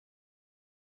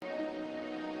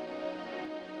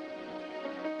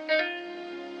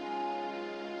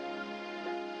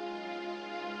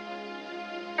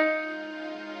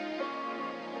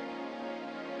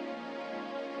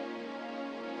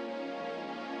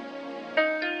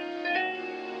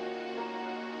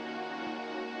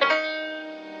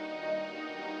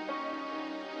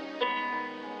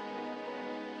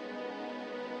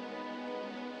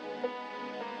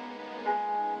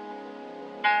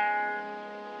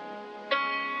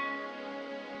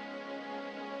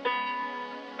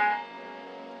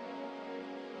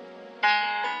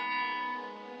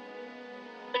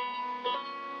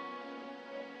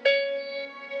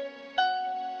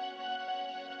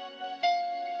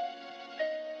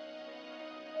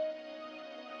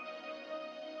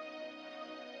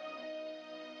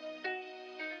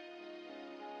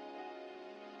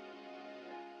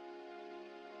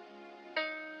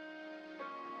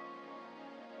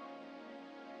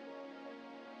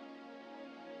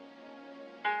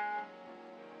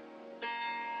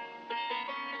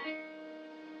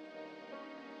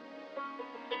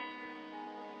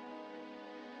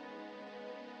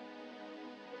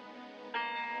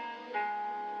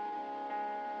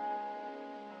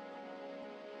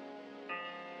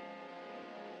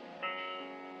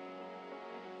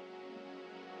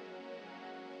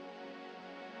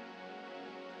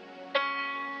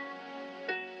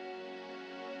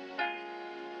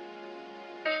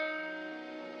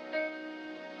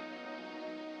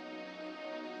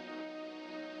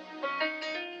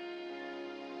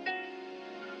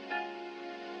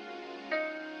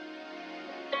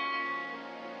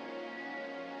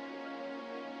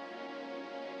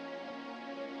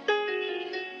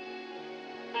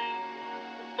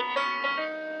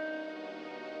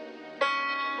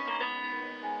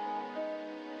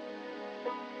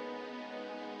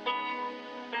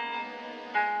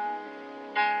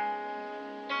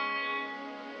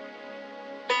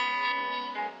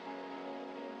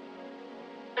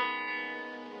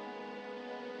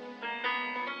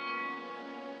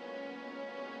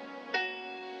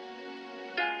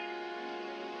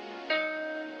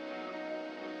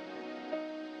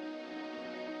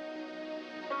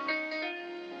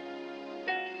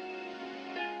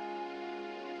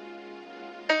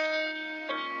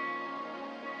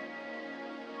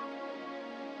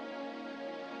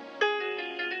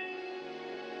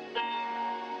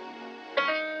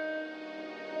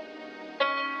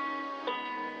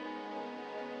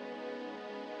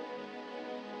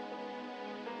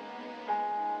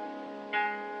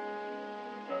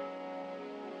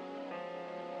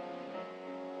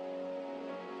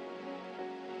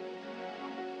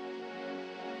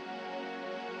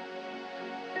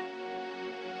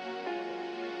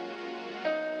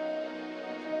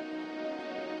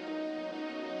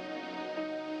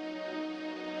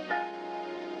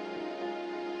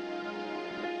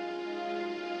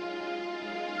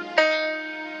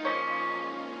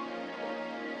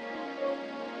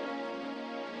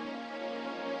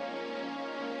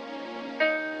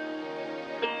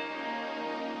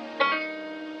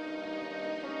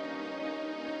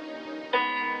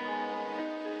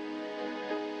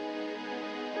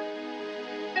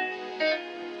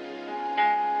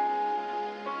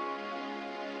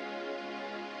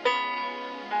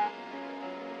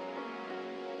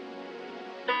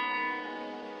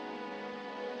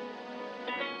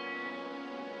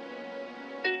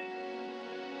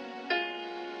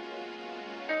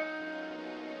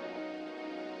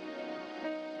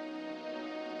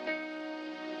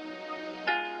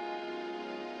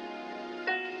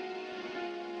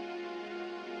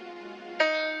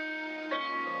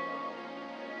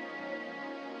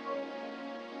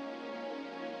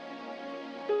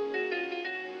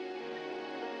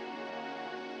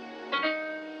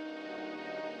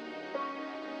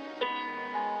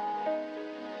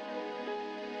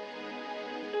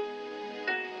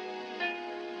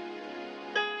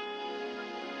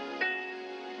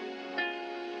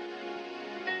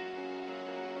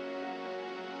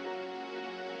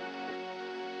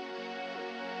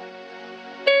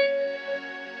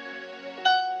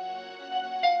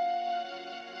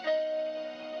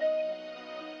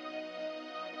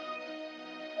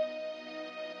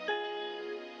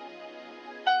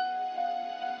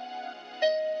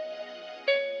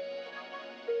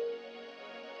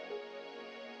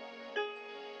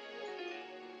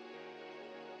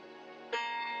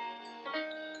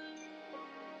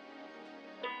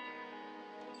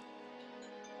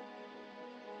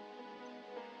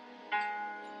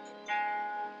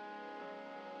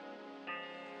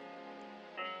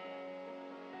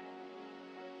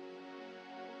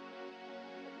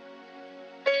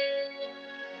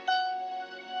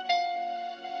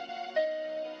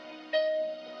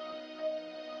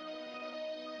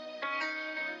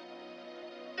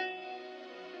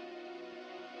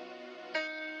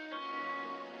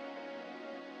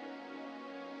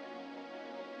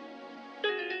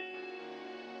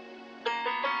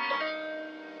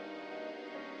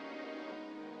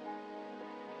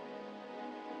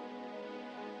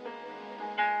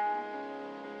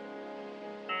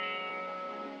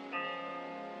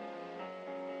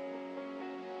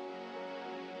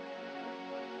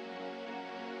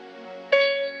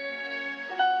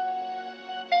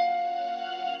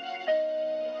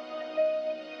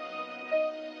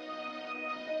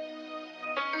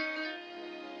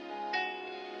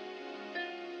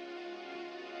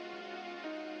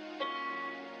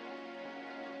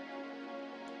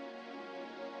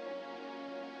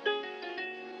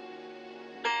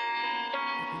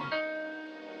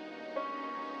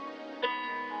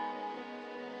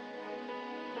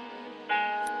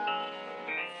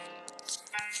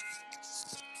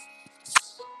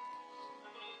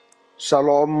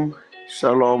Shalom,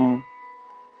 shalom,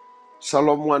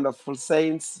 shalom, wonderful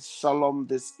saints. Shalom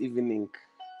this evening.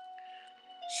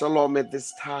 Shalom at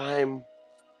this time.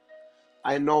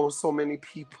 I know so many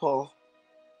people,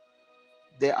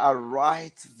 they are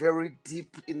right very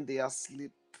deep in their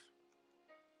sleep.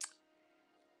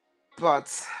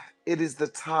 But it is the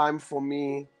time for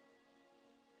me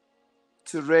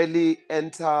to really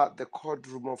enter the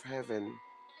courtroom of heaven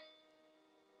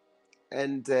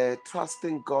and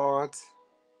trusting God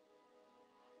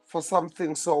for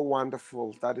something so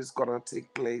wonderful that is going to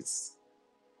take place.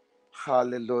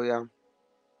 Hallelujah.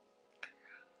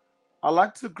 I'd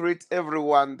like to greet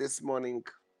everyone this morning.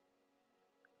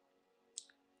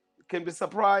 You can be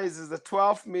surprised, it's the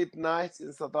 12th midnight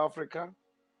in South Africa.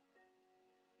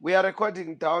 We are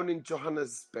recording down in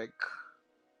Johannesburg.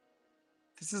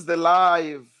 This is the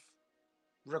live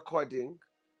recording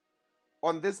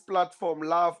on this platform,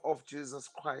 Love of Jesus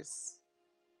Christ.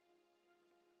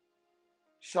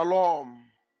 Shalom.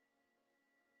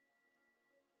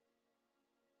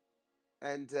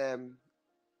 And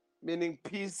meaning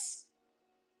peace,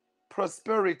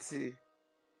 prosperity,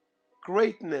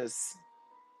 greatness,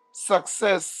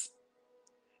 success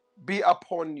be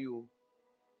upon you.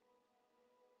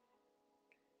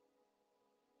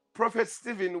 Prophet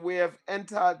Stephen, we have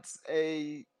entered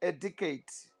a decade,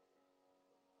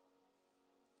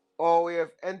 or we have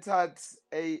entered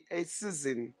a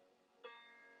season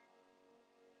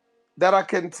that I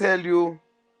can tell you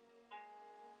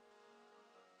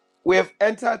we have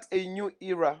entered a new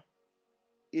era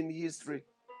in history.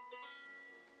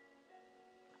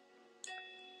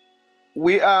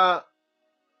 We are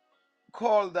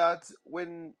called that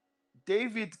when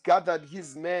David gathered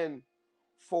his men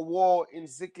for war in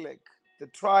Ziklag, the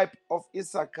tribe of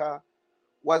Issachar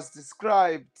was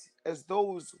described as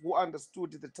those who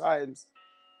understood the times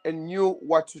and knew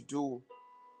what to do.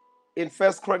 In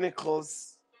 1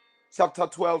 Chronicles chapter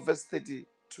 12, verse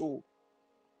 32.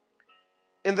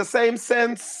 In the same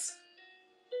sense,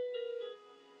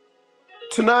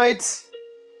 tonight,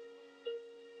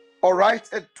 or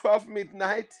right at 12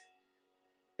 midnight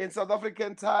in South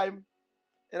African time,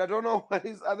 and I don't know what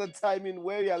is other time in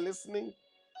where you are listening.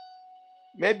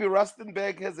 Maybe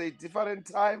Rustenburg has a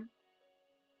different time.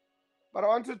 But I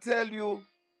want to tell you,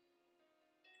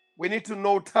 we need to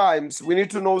know times. We need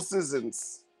to know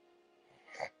seasons.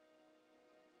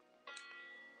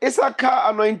 Issachar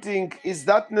anointing is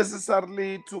not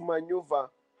necessarily to maneuver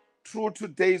through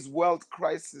today's world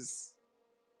crisis.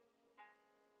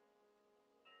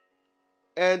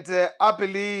 And I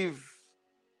believe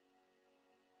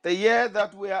the year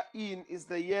that we are in is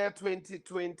the year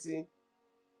 2020.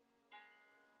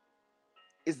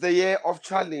 It's the year of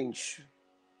challenge.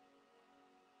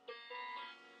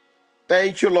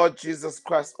 Thank you, Lord Jesus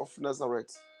Christ of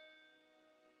Nazareth.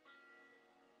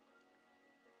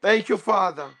 Thank you,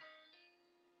 Father.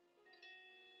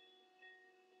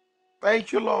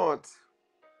 Thank you, Lord.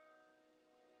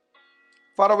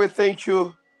 Father, we thank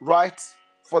you right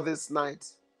for this night.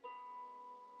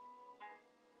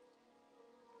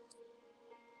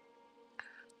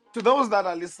 To those that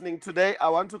are listening today, I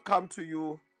want to come to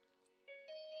you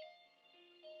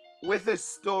with a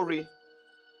story,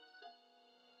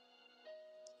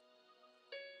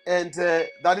 and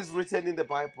that is written in the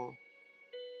Bible.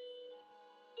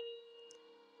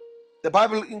 The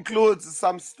Bible includes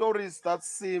some stories that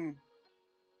seem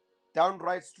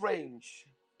downright strange.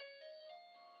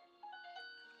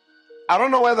 I don't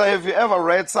know whether have you ever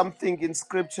read something in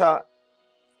scripture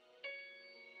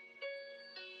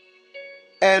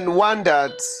and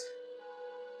wondered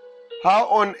how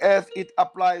on earth it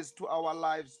applies to our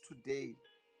lives today.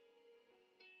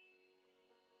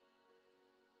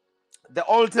 The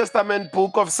Old Testament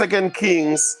book of 2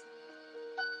 Kings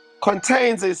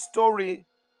contains a story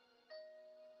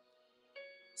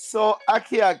so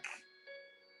archaic,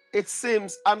 it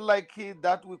seems unlikely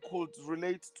that we could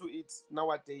relate to it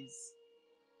nowadays.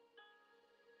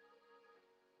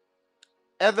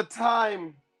 At the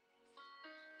time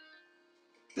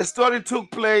the story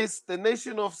took place, the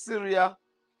nation of Syria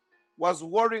was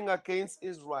warring against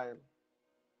Israel.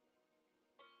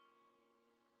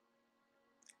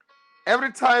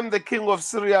 Every time the king of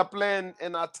Syria planned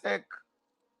an attack,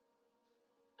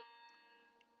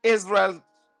 Israel's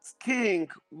king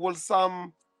will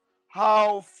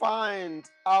somehow find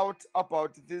out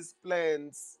about these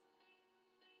plans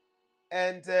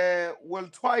and will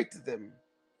thwart them.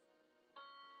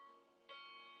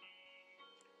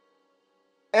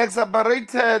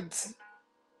 Exasperated,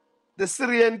 the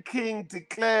Syrian king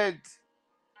declared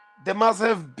there must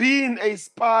have been a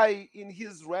spy in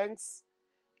his ranks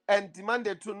and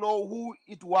demanded to know who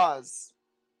it was.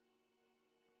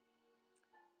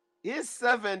 His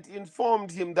servant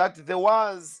informed him that there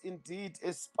was indeed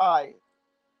a spy,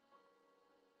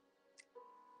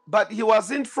 but he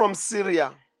wasn't from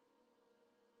Syria.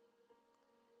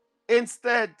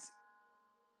 Instead,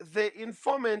 the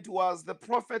informant was the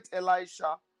prophet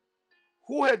Elisha,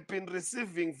 who had been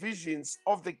receiving visions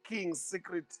of the king's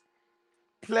secret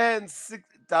plans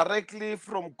directly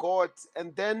from God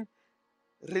and then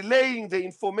relaying the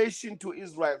information to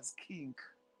Israel's king.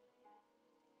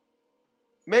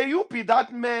 May you be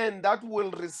that man that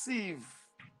will receive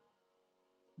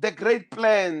the great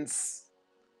plans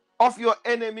of your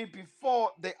enemy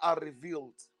before they are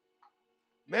revealed.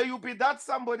 May you be that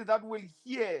somebody that will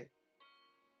hear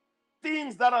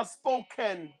things that are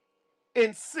spoken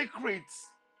in secret,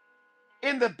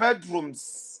 in the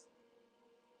bedrooms,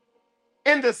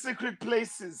 in the secret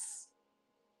places.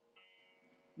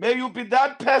 May you be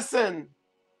that person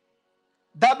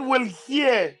that will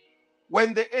hear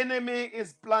when the enemy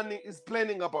is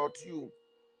planning about you.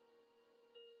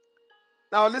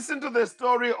 Now listen to the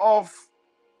story of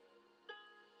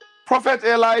Prophet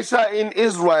Elisha in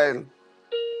Israel.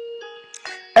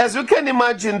 As you can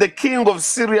imagine, the king of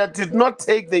Syria did not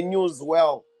take the news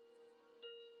well.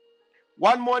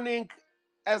 One morning,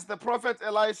 as the prophet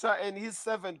Elisha and his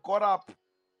servant got up,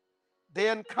 they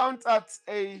encountered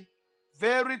a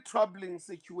very troubling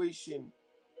situation.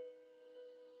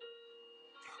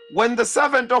 When the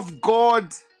servant of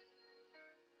God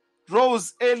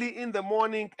rose early in the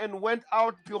morning and went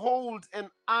out, behold, an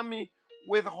army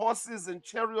with horses and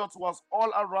chariots was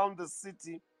all around the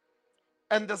city.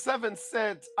 And the servant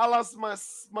said, "Alas, my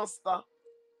master,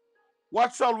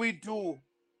 what shall we do?"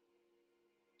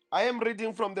 I am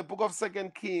reading from the book of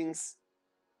 2 Kings,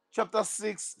 chapter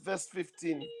 6, verse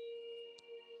 15.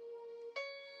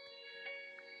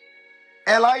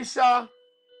 Elisha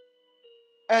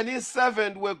and his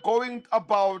servant were going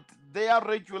about their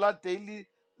regular daily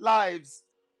lives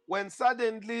when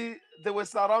suddenly they were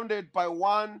surrounded by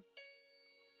one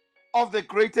of the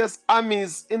greatest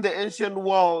armies in the ancient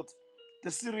world,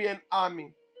 the Syrian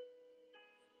army.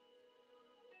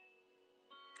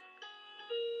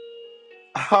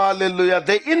 Hallelujah.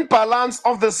 The imbalance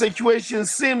of the situation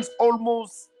seems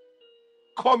almost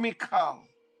comical.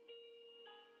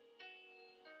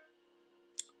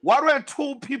 What were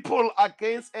two people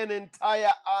against an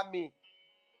entire army?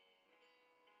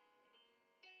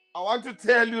 I want to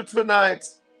tell you tonight,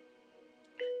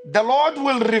 the Lord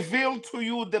will reveal to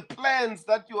you the plans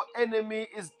that your enemy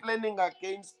is planning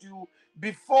against you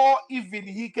before even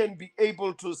he can be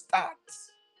able to start.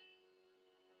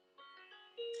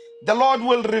 The Lord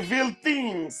will reveal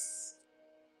things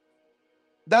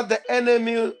that the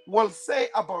enemy will say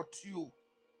about you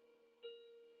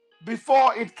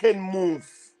before it can move.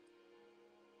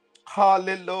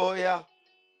 Hallelujah.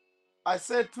 I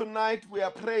said tonight we are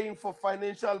praying for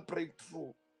financial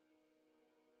breakthrough.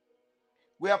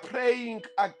 We are praying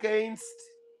against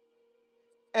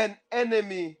an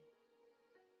enemy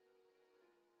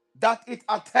that it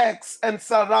attacks and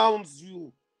surrounds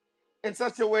you in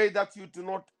such a way that you do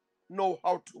not know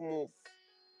how to move.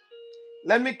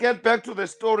 Let me get back to the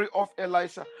story of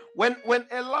Elisha. When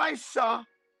Elisha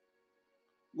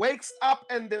wakes up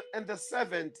and the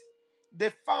servant, they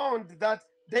found that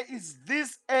there is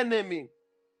this enemy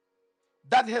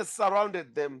that has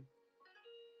surrounded them.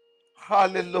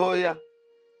 Hallelujah.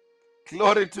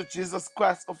 Glory to Jesus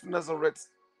Christ of Nazareth.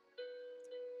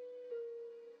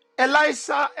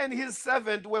 Elisha and his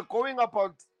servant were going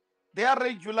about their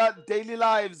regular daily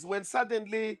lives when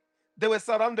suddenly they were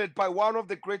surrounded by one of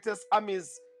the greatest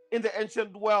armies in the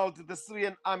ancient world, the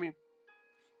Syrian army.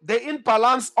 The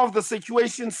imbalance of the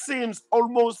situation seems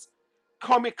almost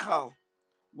comical.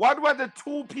 What were the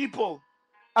two people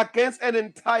against an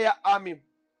entire army?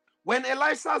 When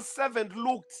Elisha's servant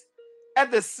looked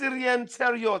at the Syrian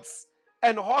chariots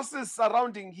and horses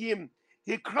surrounding him,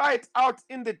 he cried out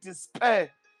in the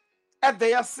despair at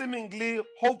their seemingly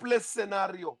hopeless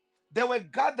scenario. They were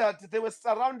gathered, they were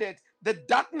surrounded, the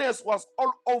darkness was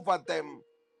all over them.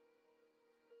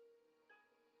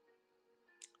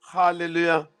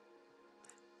 Hallelujah.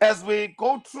 As we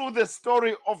go through the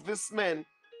story of this man,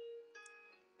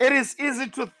 it is easy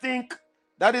to think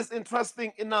that is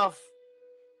interesting enough.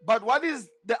 But what is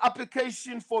the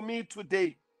application for me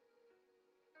today?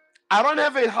 I don't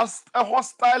have a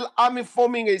hostile army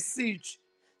forming a siege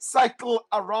cycle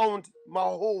around my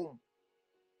home.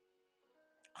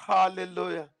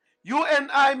 Hallelujah. You and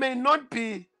I may not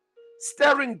be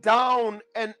staring down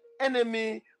an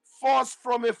enemy force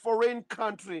from a foreign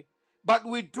country, but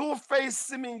we do face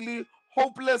seemingly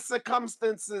hopeless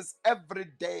circumstances every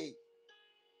day.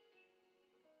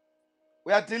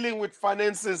 We are dealing with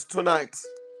finances tonight.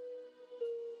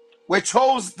 We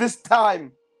chose this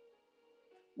time.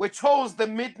 We chose the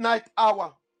midnight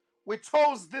hour. We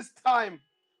chose this time.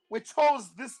 We chose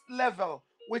this level.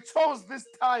 We chose this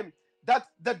time that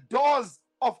the doors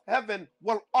of heaven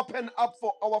will open up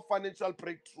for our financial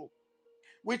breakthrough.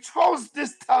 We chose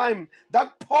this time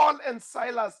that Paul and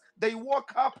Silas, they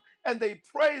woke up and they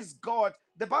praised God.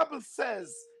 The Bible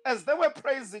says, as they were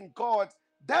praising God,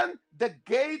 then the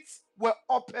gates were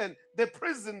open, the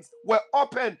prisons were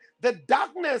open, the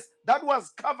darkness that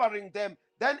was covering them,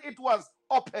 then it was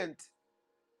opened.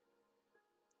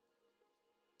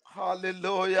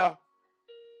 Hallelujah.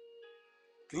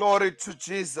 Glory to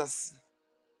Jesus.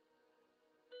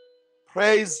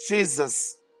 Praise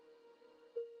Jesus.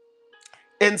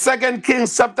 In 2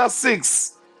 Kings chapter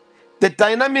 6, the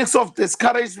dynamics of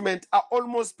discouragement are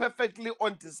almost perfectly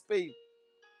on display.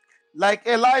 Like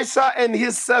Elisha and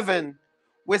his servant,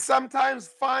 we sometimes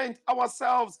find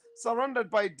ourselves surrounded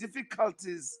by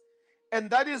difficulties. And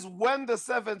that is when the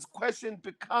servant's question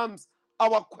becomes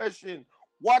our question.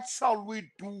 What shall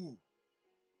we do?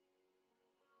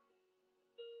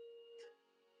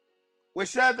 We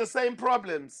share the same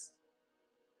problems.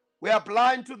 We are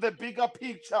blind to the bigger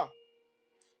picture.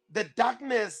 The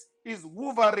darkness is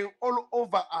hovering all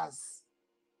over us.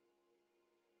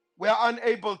 We are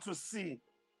unable to see.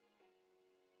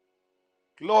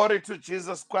 Glory to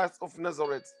Jesus Christ of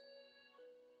Nazareth.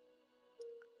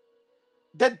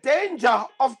 The danger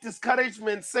of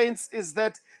discouragement, saints, is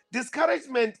that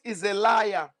discouragement is a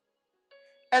liar.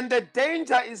 And the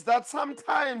danger is that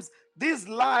sometimes these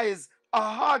lies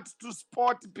are hard to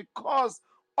spot because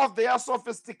of their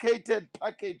sophisticated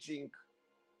packaging.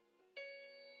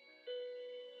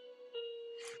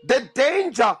 The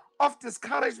danger of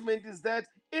discouragement is that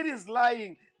it is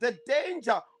lying. The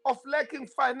danger of lacking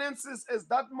finances is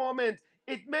that moment.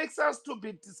 It makes us to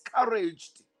be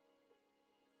discouraged.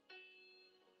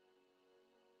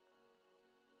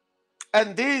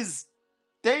 And these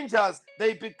dangers,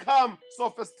 they become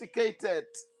sophisticated.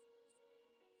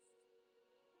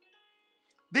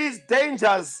 These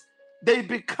dangers, they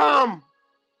become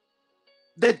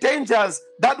the dangers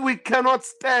that we cannot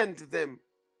stand them.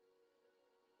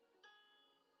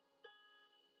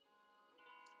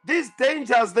 These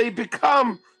dangers, they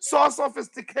become so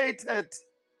sophisticated.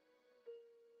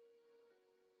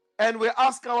 And we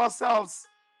ask ourselves,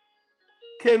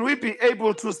 can we be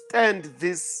able to stand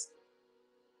this?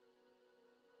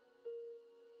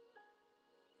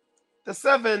 The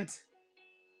servant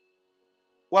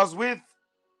was with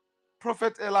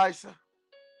Prophet Elisha,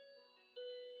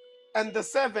 and the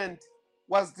servant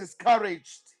was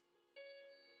discouraged.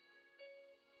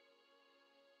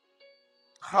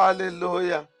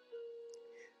 Hallelujah.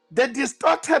 The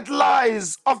distorted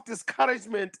lies of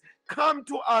discouragement come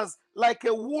to us like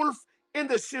a wolf in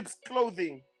the sheep's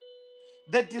clothing.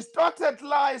 The distorted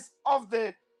lies of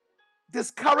the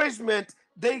discouragement,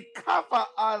 they cover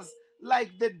us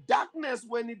like the darkness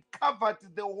when it covered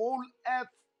the whole earth.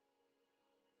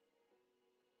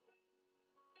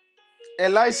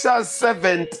 Elisha's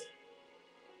servant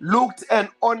looked and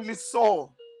only saw.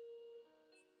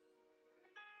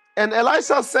 And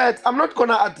Elisha said, I'm not going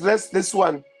to address this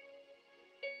one,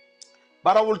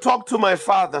 but I will talk to my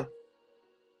father.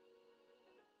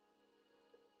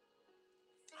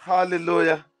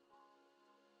 Hallelujah.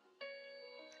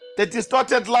 The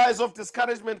distorted lies of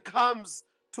discouragement comes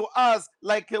to us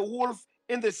like a wolf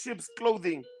in the sheep's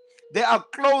clothing. They are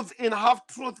clothed in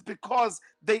half-truth because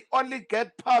they only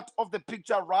get part of the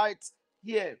picture right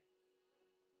here.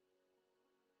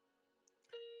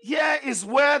 Here is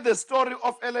where the story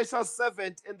of Elisha's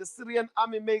servant and the Syrian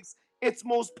army makes its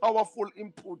most powerful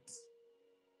input.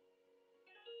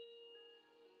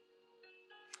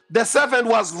 The servant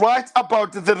was right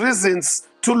about the reasons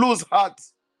to lose heart.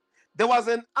 There was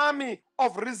an army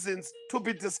of reasons to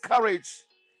be discouraged.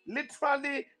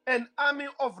 Literally an army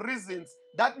of reasons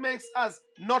that makes us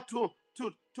not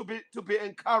to be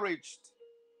encouraged.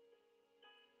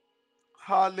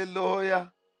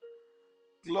 Hallelujah.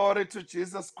 Glory to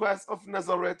Jesus Christ of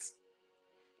Nazareth.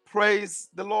 Praise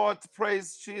the Lord.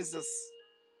 Praise Jesus.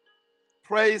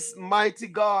 Praise mighty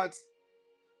God.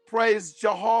 Praise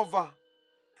Jehovah.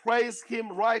 Praise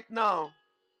him right now.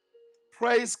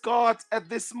 Praise God at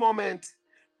this moment,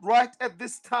 right at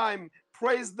this time.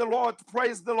 Praise the Lord.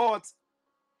 Praise the Lord.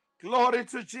 Glory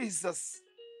to Jesus.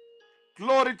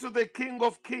 Glory to the King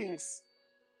of Kings.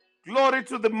 Glory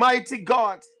to the mighty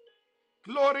God.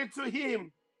 Glory to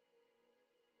him.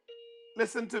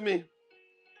 Listen to me.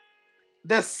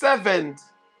 The servant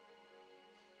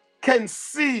can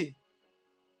see,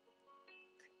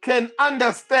 can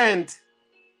understand,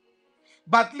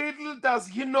 but little does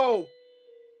he know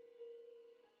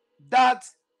that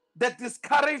the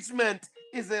discouragement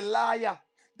is a liar.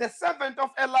 The servant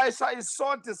of Elisha is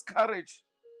so discouraged.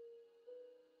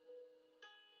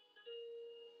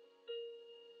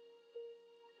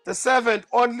 The servant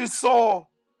only saw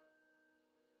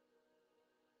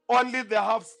only the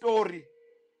half story.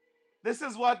 This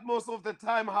is what most of the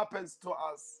time happens to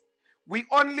us. We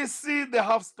only see the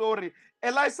half story.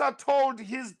 Elisha told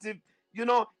his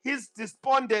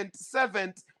despondent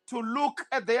servant to look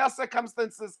at their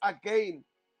circumstances again.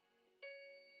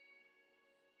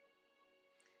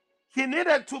 He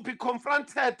needed to be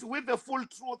confronted with the full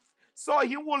truth, so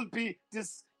he will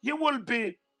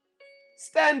be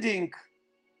standing,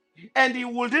 and he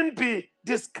wouldn't be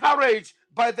discouraged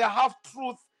by the half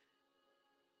truth,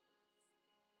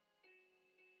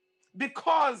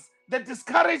 because the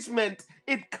discouragement,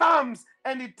 it comes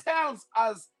and it tells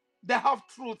us the half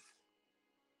truth.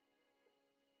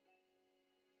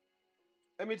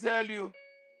 Let me tell you,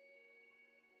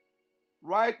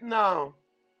 right now,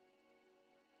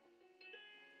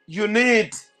 you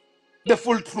need the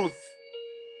full truth.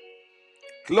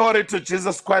 Glory to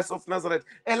Jesus Christ of Nazareth.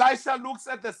 Elisha looks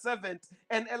at the servant,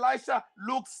 and Elisha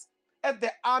looks at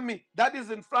the army that is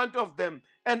in front of them.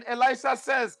 And Elisha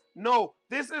says, no,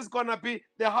 this is going to be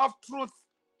the half truth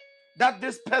that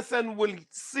this person will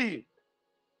see.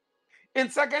 In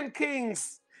 2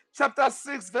 Kings chapter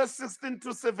 6, verse 16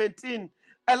 to 17,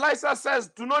 Elisha says,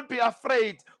 do not be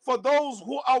afraid, for those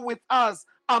who are with us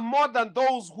are more than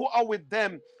those who are with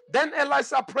them. Then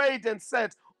Elisha prayed and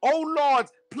said, oh Lord,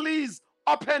 please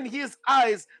open his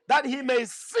eyes that he may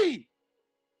see.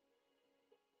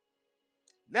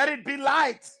 Let it be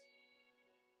light.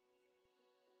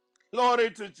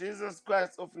 Glory to Jesus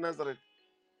Christ of Nazareth.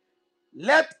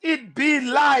 Let it be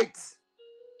light.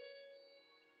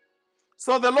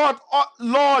 So the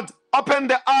Lord opened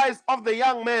the eyes of the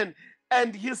young man,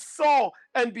 and he saw,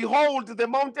 and behold, the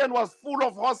mountain was full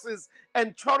of horses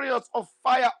and chariots of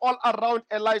fire all around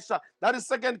Elisha. That is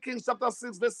 2 Kings chapter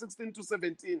 6, verse 16 to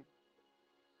 17.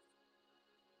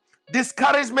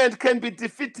 Discouragement can be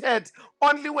defeated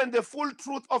only when the full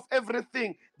truth of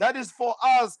everything that is for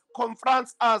us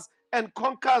confronts us and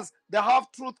conquers the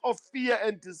half-truth of fear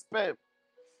and despair.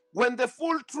 When the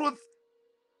full truth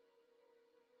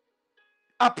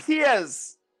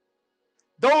appears,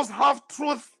 those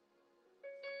half-truths,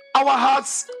 our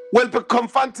hearts will be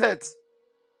confronted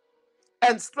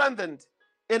and strengthened.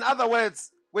 In other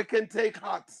words, we can take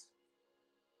heart.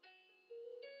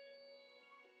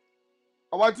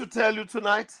 I want to tell you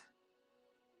tonight,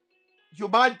 you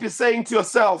might be saying to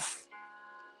yourself,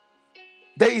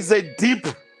 there is a deep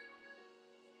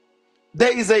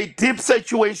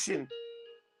situation.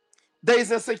 There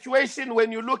is a situation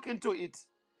when you look into it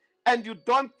and you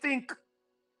don't think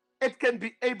it can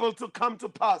be able to come to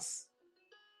pass.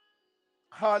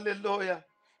 Hallelujah.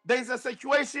 There is a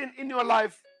situation in your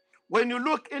life, when you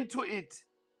look into it,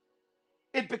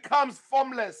 it becomes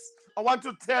formless. I want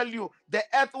to tell you, the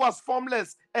earth was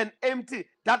formless and empty.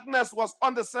 Darkness was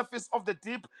on the surface of the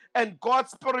deep, and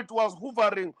God's Spirit was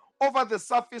hovering over the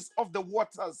surface of the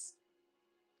waters.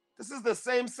 This is the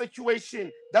same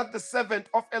situation that the servant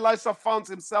of Elisha found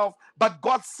himself. But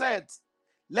God said,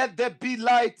 let there be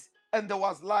light, and there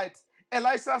was light.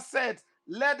 Elisha said,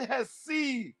 let her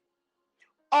see.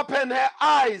 Open her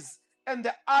eyes, and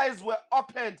the eyes were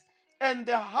opened, and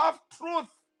the half-truth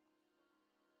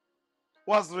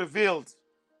was revealed.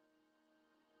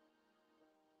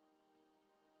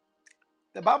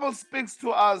 The Bible speaks to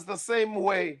us the same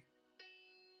way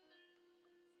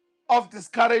of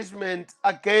discouragement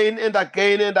again and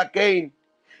again and again.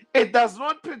 It does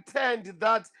not pretend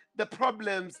that the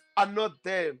problems are not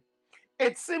there.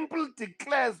 It simply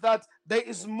declares that there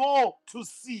is more to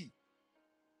see.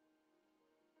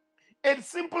 It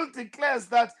simply declares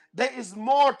that there is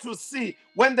more to see.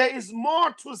 When there is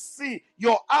more to see,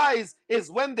 your eyes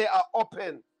is when they are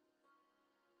open.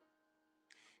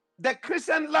 The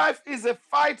Christian life is a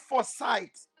fight for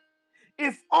sight.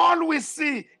 If all we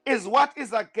see is what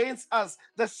is against us,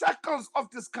 the shackles of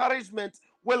discouragement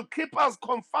will keep us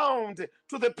confined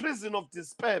to the prison of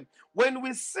despair. When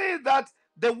we see that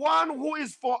the one who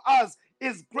is for us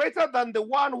is greater than the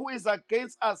one who is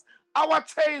against us, our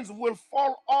chains will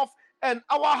fall off and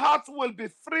our hearts will be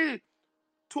free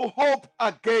to hope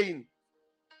again.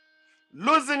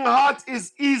 Losing heart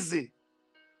is easy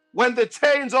when the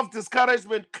chains of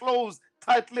discouragement close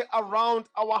tightly around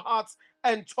our hearts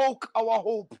and choke our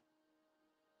hope.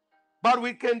 But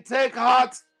we can take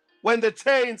heart when the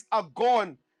chains are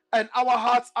gone and our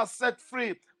hearts are set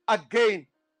free again.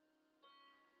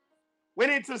 We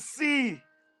need to see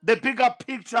the bigger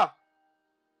picture.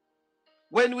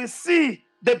 When we see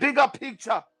the bigger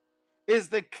picture, is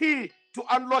the key to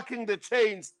unlocking the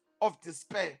chains of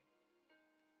despair.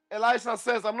 Elisha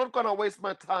says, I'm not going to waste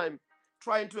my time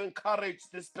trying to encourage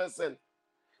this person,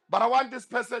 but I want this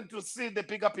person to see the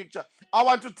bigger picture. I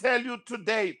want to tell you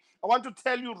today, I want to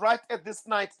tell you right at this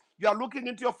night, you are looking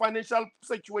into your financial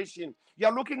situation. You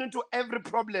are looking into every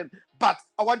problem, but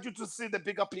I want you to see the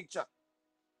bigger picture.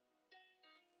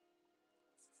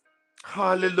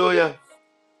 Hallelujah.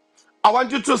 I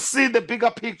want you to see the bigger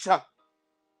picture.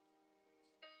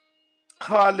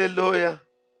 Hallelujah.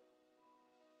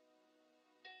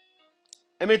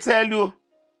 Let me tell you,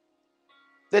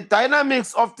 the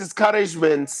dynamics of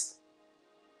discouragements.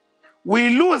 We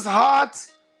lose heart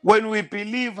when we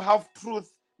believe half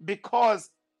truth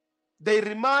because they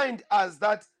remind us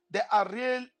that there are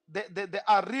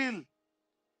real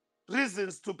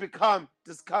reasons to become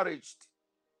discouraged.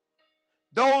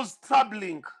 Those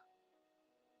troubling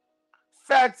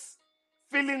facts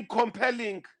feeling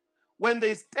compelling when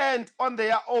they stand on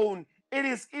their own. It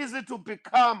is easy to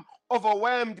become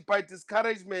overwhelmed by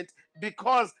discouragement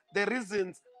because the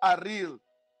reasons are real.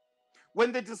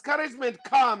 When the discouragement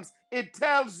comes, it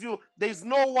tells you there's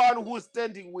no one who's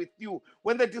standing with you.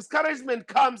 When the discouragement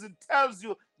comes, it tells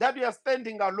you that you are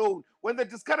standing alone. When the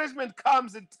discouragement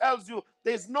comes, it tells you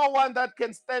there's no one that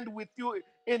can stand with you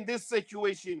in this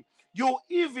situation. You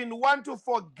even want to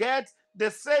forget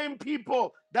the same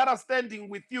people that are standing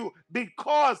with you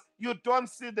because you don't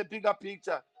see the bigger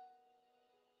picture.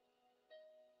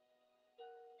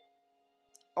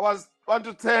 I want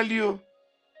to tell you,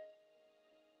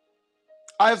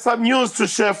 I have some news to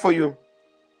share for you.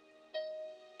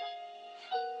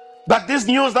 But this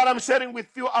news that I'm sharing with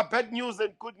you are bad news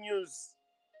and good news.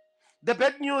 The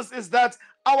bad news is that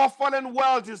our fallen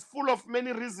world is full of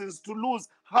many reasons to lose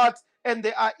heart, and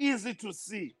they are easy to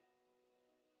see.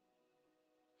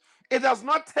 It does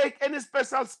not take any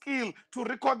special skill to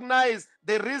recognize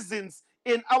the reasons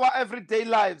in our everyday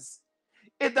lives.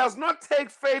 It does not take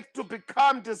faith to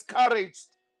become discouraged.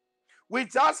 We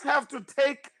just have to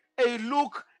take a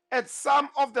look at some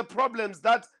of the problems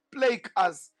that plague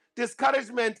us.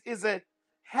 Discouragement is a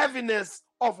heaviness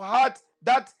of heart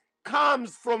that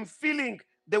comes from feeling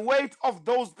the weight of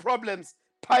those problems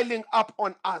piling up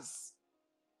on us.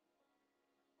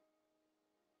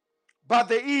 But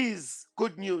there is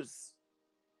good news.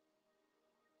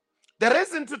 The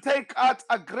reason to take heart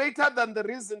are greater than the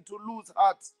reason to lose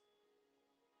heart.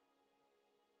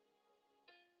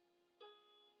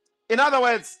 In other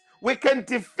words, we can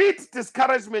defeat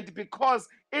discouragement because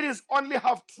it is only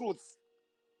half truth.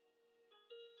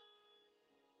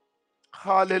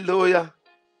 Hallelujah.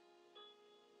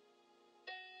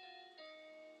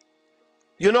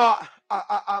 You know,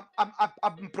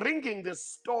 I'm bringing this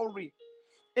story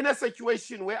in a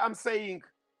situation where I'm saying,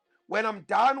 when I'm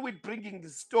done with bringing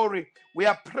this story, we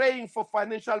are praying for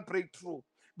financial breakthrough.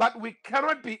 But we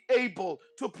cannot be able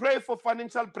to pray for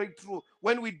financial breakthrough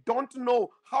when we don't know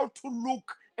how to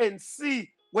look and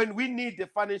see when we need a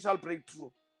financial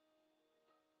breakthrough.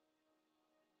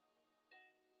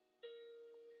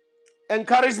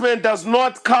 Encouragement does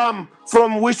not come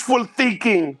from wishful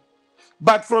thinking,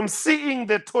 but from seeing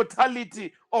the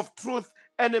totality of truth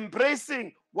and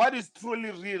embracing what is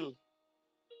truly real.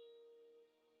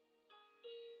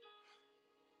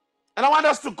 And I want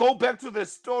us to go back to the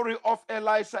story of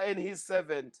Elisha and his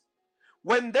servant.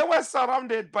 When they were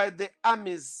surrounded by the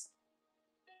armies,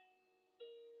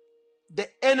 the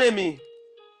enemy,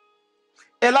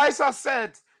 Elisha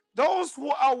said, those who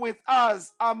are with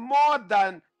us are more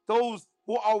than those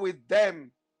who are with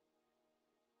them.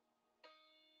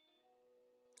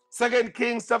 2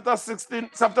 Kings chapter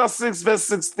 6, verse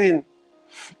 16.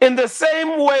 In the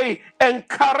same way,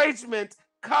 encouragement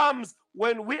comes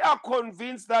when we are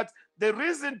convinced that the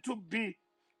reason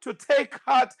to take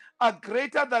heart are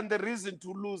greater than the reason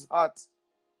to lose heart.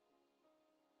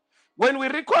 When we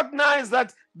recognize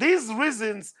that these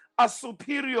reasons are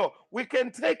superior, we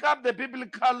can take up the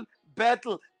biblical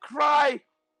battle cry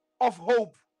of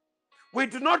hope. We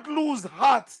do not lose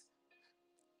heart.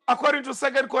 According to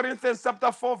 2 Corinthians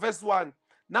chapter 4, verse 1.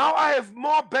 Now I have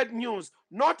more bad news.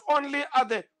 Not only are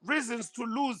the reasons to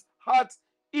lose heart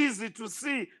easy to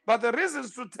see, but the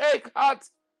reasons to take heart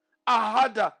are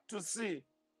harder to see.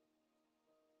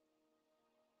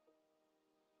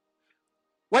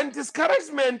 When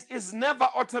discouragement is never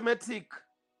automatic,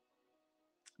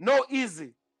 no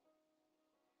easy.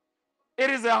 It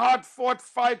is a hard-fought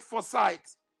fight for sight.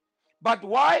 But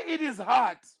why it is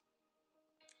hard,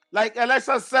 like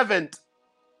Elisha's servant,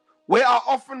 we are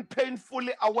often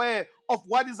painfully aware of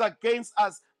what is against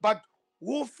us, but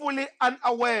woefully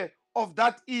unaware of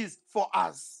that is for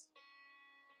us.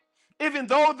 Even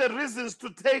though the reasons to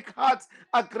take heart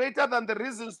are greater than the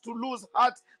reasons to lose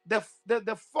heart,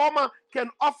 the former can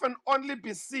often only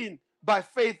be seen by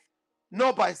faith,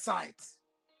 not by sight.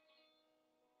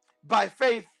 By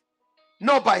faith,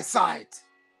 not by sight.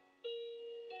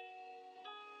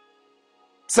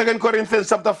 2 Corinthians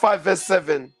chapter 5, verse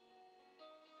 7.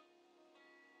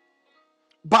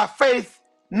 By faith,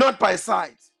 not by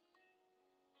sight.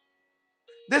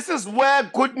 This is where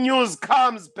good news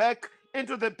comes back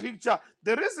into the picture.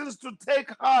 The reasons to take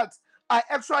heart are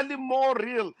actually more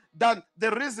real than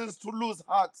the reasons to lose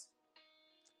heart.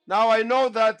 Now I know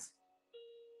that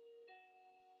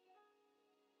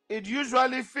it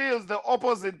usually feels the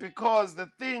opposite, because the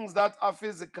things that are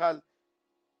physical,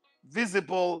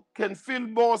 visible, can feel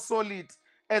more solid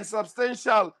and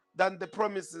substantial than the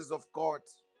promises of God.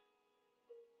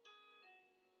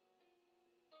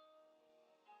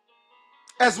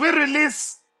 As we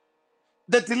release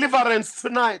the deliverance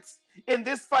tonight in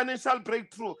this financial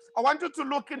breakthrough, I want you to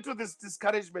look into this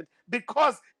discouragement,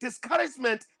 because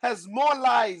discouragement has more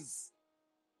lies.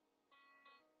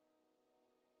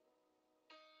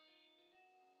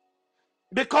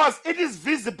 Because it is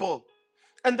visible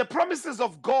and the promises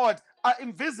of God are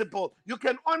invisible. You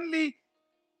can only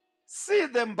see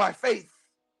them by faith.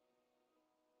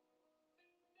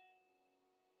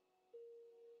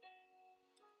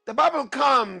 The Bible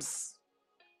comes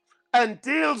and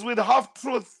deals with half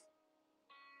truth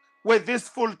with this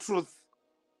full truth.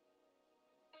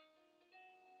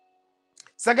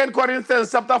 2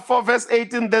 Corinthians chapter 4 verse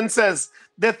 18 then says,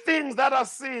 the things that are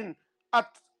seen are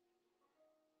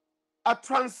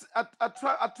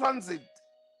transit,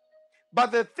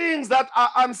 but the things that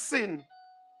are unseen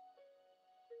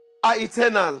are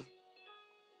eternal.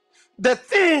 The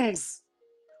things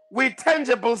we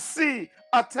tangible see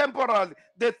are temporal.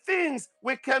 The things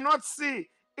we cannot see,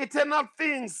 eternal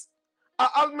things, are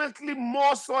ultimately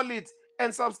more solid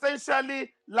and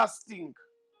substantially lasting.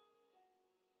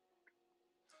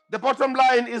 The bottom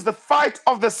line is, the fight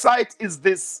of the sight is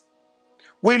this: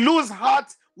 we lose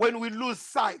heart when we lose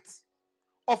sight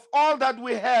of all that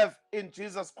we have in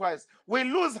Jesus Christ. We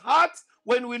lose heart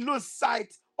when we lose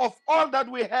sight of all that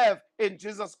we have in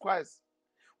Jesus Christ.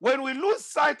 When we lose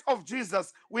sight of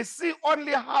Jesus, we see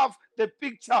only half the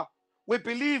picture. We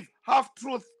believe half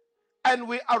truth, and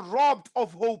we are robbed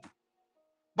of hope.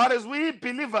 But as we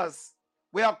believers,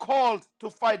 we are called to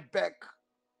fight back.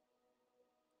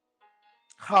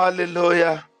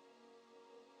 Hallelujah.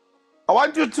 I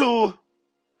want you to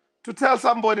tell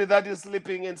somebody that is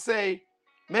sleeping and say,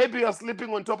 maybe you're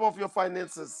sleeping on top of your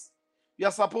finances.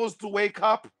 You're supposed to wake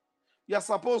up. You're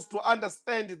supposed to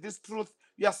understand this truth.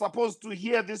 You're supposed to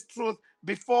hear this truth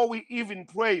before we even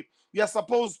pray. You're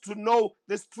supposed to know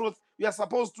this truth. You're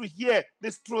supposed to hear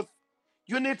this truth.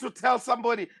 You need to tell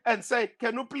somebody and say,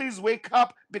 can you please wake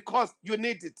up, because you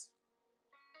need it.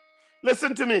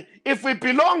 Listen to me. If we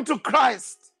belong to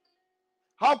Christ,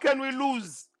 how can we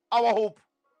lose our hope?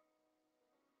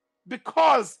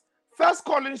 Because 1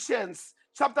 Corinthians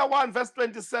chapter 1 verse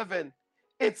 27,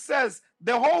 it says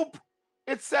the hope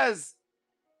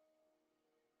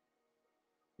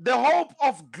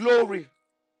of glory.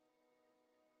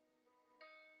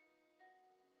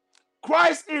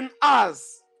 Christ in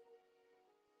us,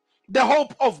 the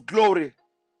hope of glory.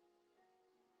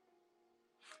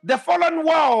 The fallen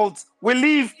world we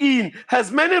live in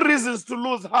has many reasons to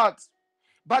lose heart.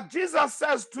 But Jesus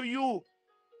says to you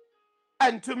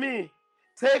and to me,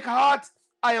 take heart,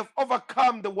 I have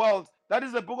overcome the world. That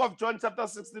is the book of John chapter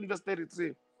 16 verse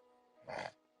 33.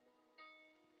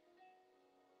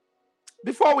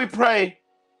 Before we pray,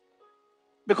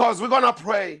 because we're going to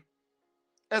pray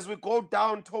as we go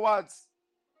down towards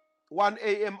 1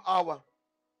 a.m. hour.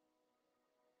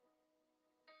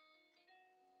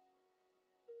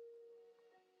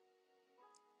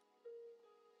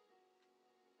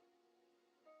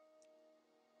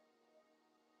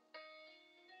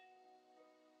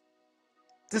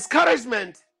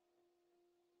 Discouragement,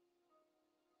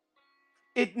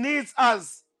 it needs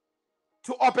us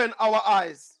to open our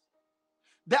eyes.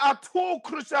 There are two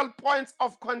crucial points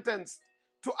of context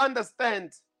to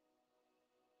understand.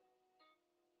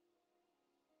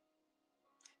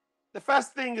 The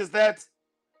first thing is that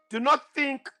do not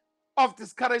think of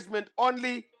discouragement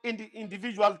only in the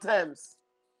individual terms.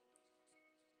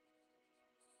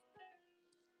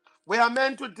 We are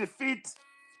meant to defeat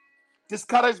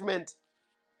discouragement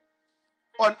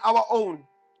on our own.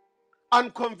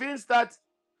 I'm convinced that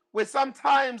we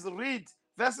sometimes read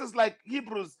verses like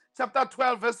Hebrews chapter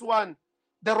 12 verse 1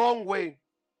 the wrong way.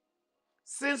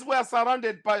 Since we are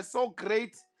surrounded by so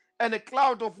great and a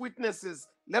cloud of witnesses,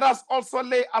 let us also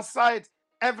lay aside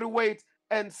every weight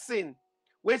and sin,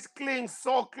 which clings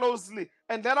so closely,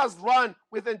 and let us run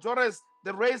with endurance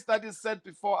the race that is set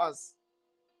before us.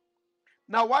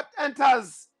 Now, what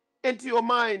enters into your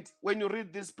mind when you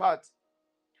read this part?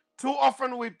 Too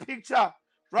often we picture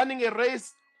running a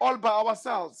race all by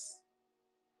ourselves.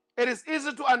 It is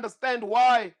easy to understand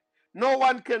why no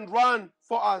one can run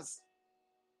for us.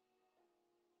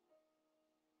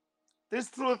 This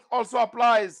truth also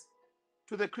applies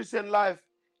to the Christian life.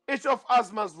 Each of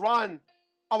us must run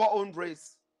our own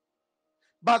race.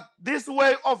 But this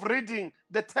way of reading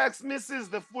the text misses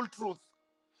the full truth.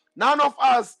 None of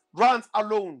us runs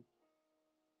alone.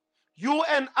 You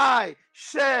and I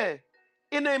share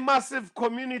in a massive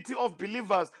community of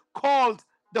believers called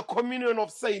the communion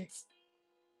of saints.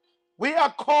 We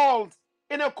are called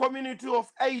in a community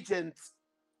of agents,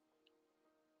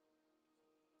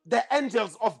 the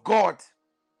angels of God.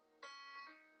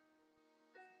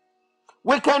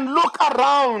 We can look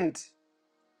around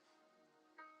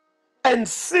and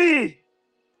see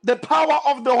the power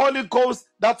of the Holy Ghost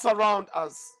that surrounds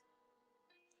us.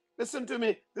 Listen to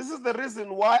me. This is the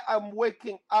reason why I'm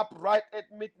waking up right at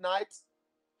midnight.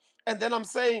 And then I'm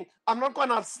saying, I'm not going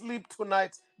to sleep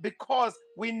tonight, because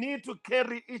we need to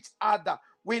carry each other.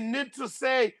 We need to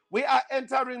say, we are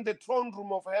entering the throne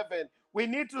room of heaven. We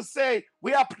need to say,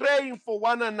 we are praying for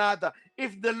one another.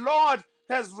 If the Lord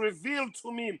has revealed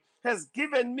to me, has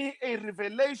given me a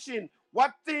revelation,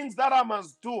 what things that I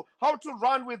must do, how to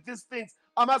run with these things,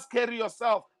 I must carry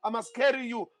yourself. I must carry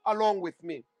you along with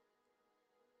me.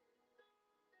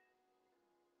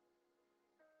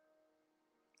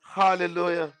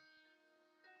 Hallelujah.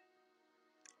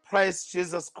 Praise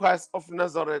Jesus Christ of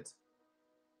Nazareth.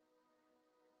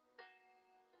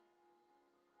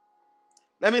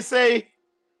 Let me say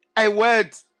a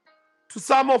word to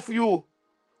some of you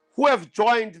who have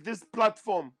joined this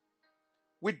platform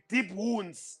with deep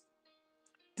wounds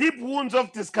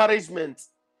of discouragement,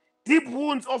 deep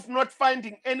wounds of not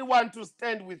finding anyone to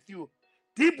stand with you,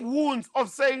 deep wounds of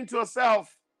saying to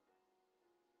yourself,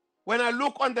 when I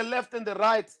look on the left and the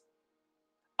right,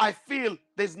 I feel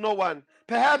there's no one.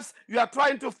 Perhaps you are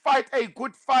trying to fight a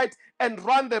good fight and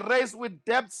run the race with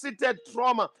depth-seated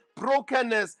trauma,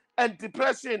 brokenness, and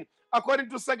depression. According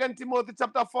to 2 Timothy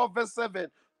chapter 4, verse 7.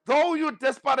 Though you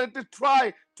desperately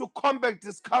try to combat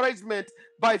discouragement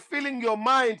by filling your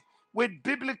mind with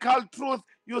biblical truth,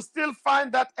 you still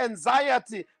find that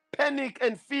anxiety, panic,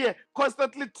 and fear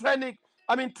constantly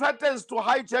threatens to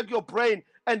hijack your brain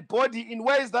and body in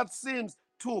ways that seems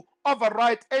to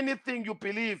override anything you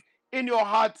believe in your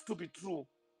heart to be true.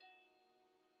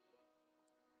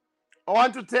 I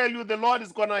want to tell you, the Lord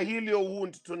is going to heal your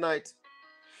wound tonight.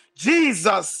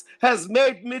 Jesus has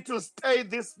made me to stay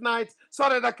this night so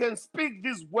that I can speak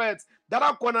these words that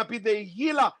are going to be the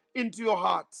healer into your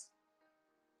heart.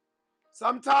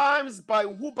 Sometimes by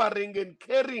hoovering and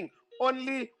carrying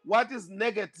only what is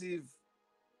negative,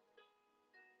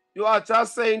 you are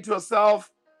just saying to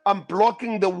yourself, I'm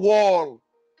blocking the wall.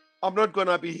 I'm not going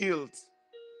to be healed.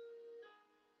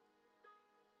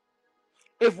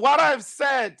 If what I've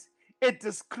said, it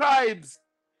describes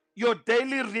your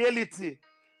daily reality,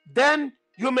 then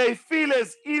you may feel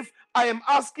as if I am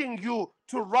asking you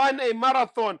to run a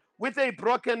marathon with a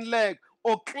broken leg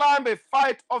or climb a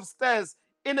flight of stairs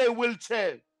in a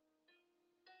wheelchair.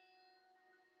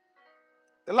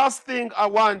 The last thing I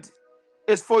want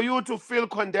is for you to feel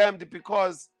condemned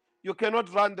because you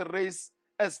cannot run the race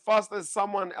as fast as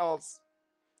someone else.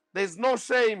 There's no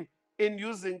shame in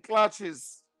using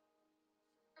clutches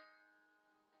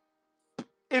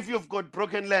if you've got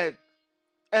broken leg,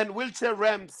 and wheelchair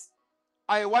ramps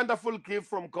are a wonderful gift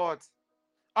from God.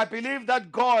 I believe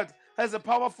that God has a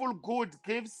powerful good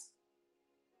gifts,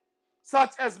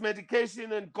 such as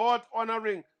medication and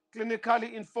God-honoring,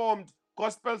 clinically informed,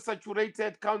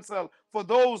 gospel-saturated counsel for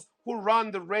those who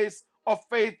run the race of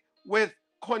faith with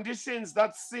conditions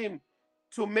that seem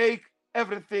to make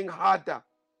everything harder.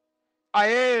 I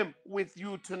am with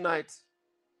you tonight.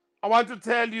 I want to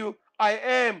tell you, I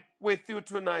am with you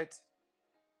tonight.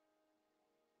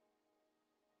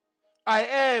 I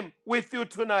am with you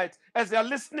tonight. As you're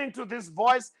listening to this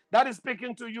voice that is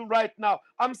speaking to you right now,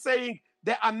 I'm saying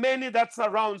there are many that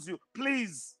surrounds you.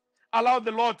 Please allow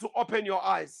the Lord to open your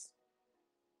eyes.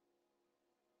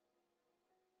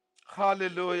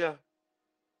 Hallelujah.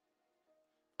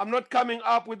 I'm not coming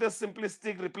up with a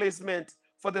simplistic replacement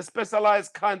for the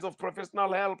specialized kinds of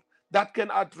professional help that can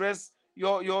address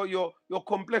your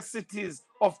complexities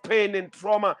of pain and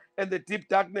trauma and the deep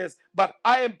darkness. But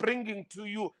I am bringing to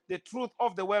you the truth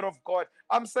of the word of God.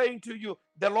 I'm saying to you,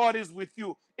 the Lord is with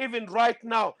you. Even right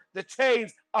now, the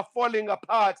chains are falling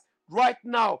apart. Right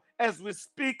now, as we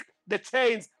speak, the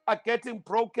chains are getting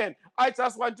broken. I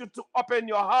just want you to open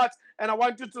your heart, and I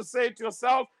want you to say to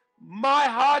yourself, my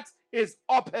heart is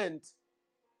opened.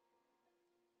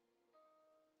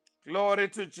 Glory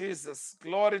to Jesus.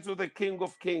 Glory to the King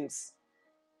of Kings.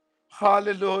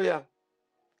 Hallelujah.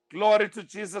 Glory to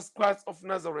Jesus Christ of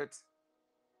Nazareth.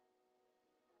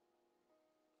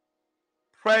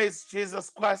 Praise Jesus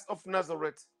Christ of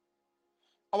Nazareth.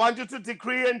 I want you to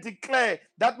decree and declare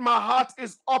that my heart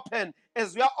is open.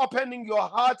 As you are opening your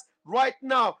heart right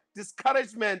now,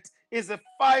 discouragement is a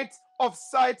fight of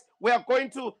sight. We are going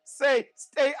to say,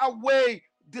 stay away,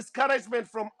 discouragement,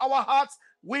 from our hearts.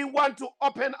 We want to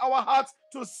open our hearts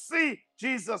to see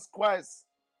Jesus Christ.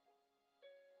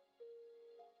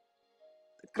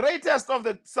 The greatest of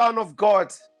the Son of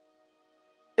God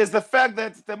is the fact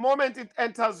that the moment it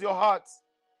enters your heart,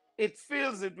 it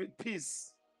fills it with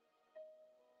peace.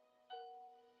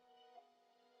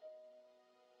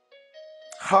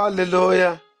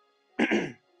 Hallelujah.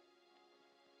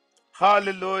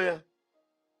 Hallelujah.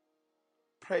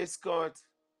 Praise God.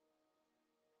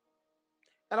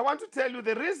 And I want to tell you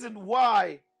the reason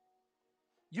why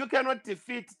you cannot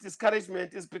defeat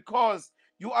discouragement is because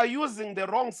you are using the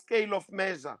wrong scale of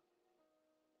measure.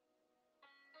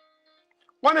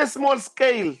 On a small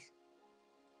scale,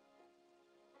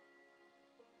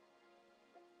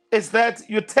 is that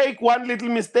you take one little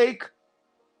mistake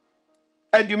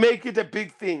and you make it a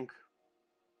big thing.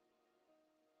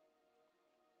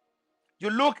 You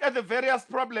look at the various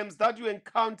problems that you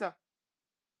encounter,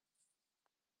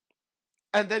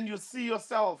 and then you see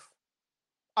yourself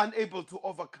unable to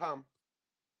overcome.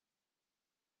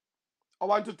 I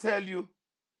want to tell you,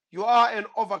 you are an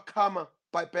overcomer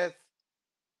by birth.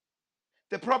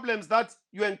 The problems that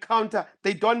you encounter,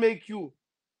 they don't make you,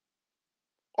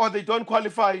 or they don't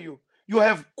qualify you. You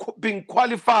have been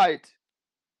qualified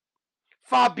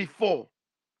far before.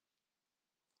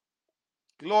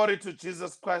 Glory to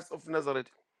Jesus Christ of Nazareth.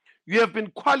 You have been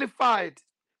qualified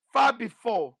far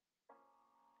before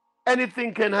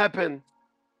anything can happen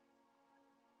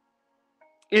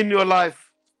in your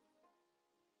life.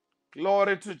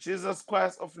 Glory to Jesus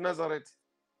Christ of Nazareth.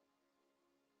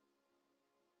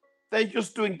 Thank you,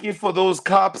 Stinky, for those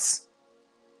cups.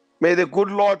 May the good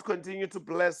Lord continue to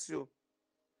bless you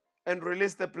and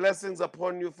release the blessings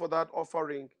upon you for that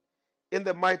offering. In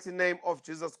the mighty name of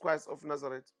Jesus Christ of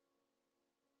Nazareth.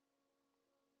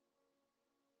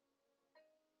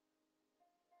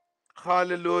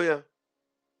 Hallelujah.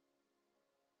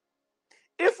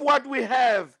 If what we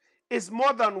have is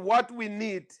more than what we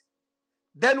need,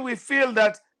 then we feel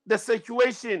that the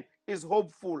situation is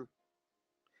hopeful.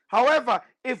 However,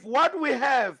 if what we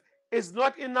have is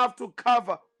not enough to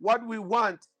cover what we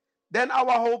want, then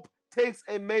our hope takes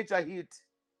a major hit.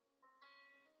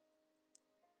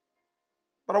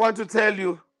 But I want to tell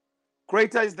you,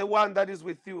 greater is the one that is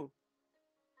with you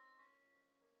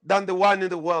than the one in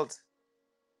the world.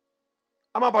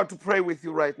 I'm about to pray with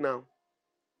you right now.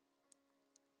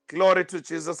 Glory to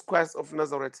Jesus Christ of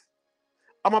Nazareth.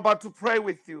 I'm about to pray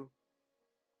with you.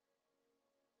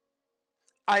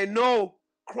 I know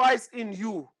Christ in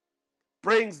you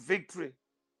brings victory.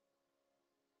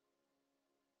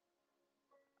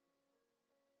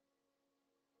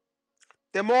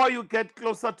 The more you get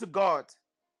closer to God,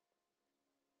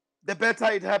 the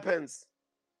better it happens.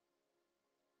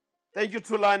 Thank you,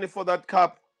 Tulani, for that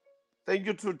cup. Thank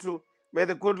you, Tutu. May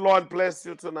the good Lord bless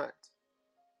you tonight.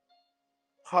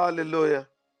 Hallelujah.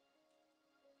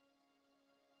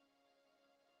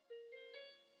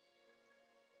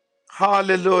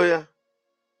 Hallelujah.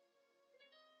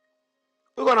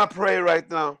 We're going to pray right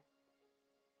now.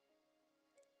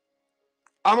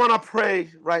 I'm going to pray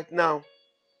right now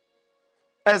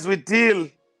as we deal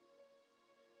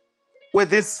with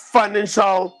this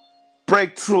financial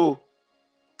breakthrough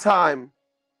time.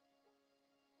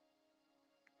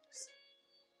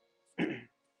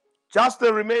 Just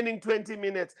the remaining 20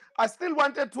 minutes. I still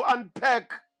wanted to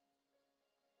unpack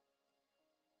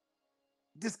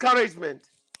discouragement.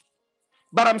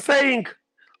 But I'm saying,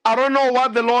 I don't know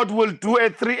what the Lord will do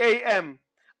at 3 a.m.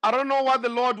 I don't know what the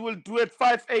Lord will do at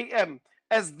 5 a.m.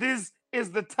 as this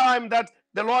is the time that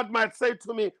the Lord might say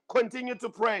to me, continue to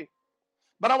pray.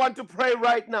 But I want to pray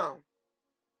right now.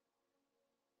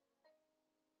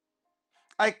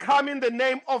 I come in the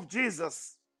name of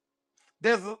Jesus,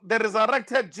 the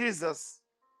resurrected Jesus,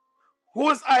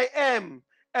 whose I am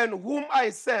and whom I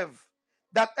serve,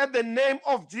 that at the name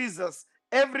of Jesus,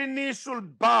 every knee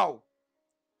should bow,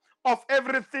 of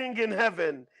everything in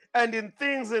heaven and in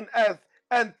things in earth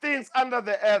and things under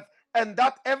the earth, and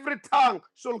that every tongue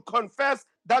shall confess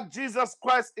that Jesus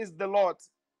Christ is the Lord.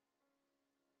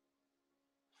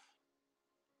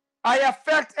 I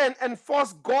affect and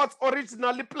enforce God's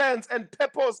original plans and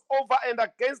purpose over and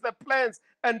against the plans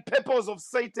and purpose of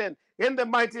Satan in the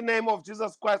mighty name of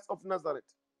Jesus Christ of Nazareth.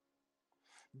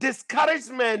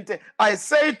 Discouragement, I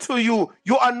say to you,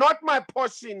 you are not my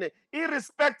portion,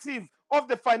 irrespective of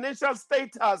the financial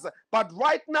status. But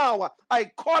right now,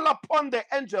 I call upon the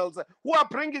angels who are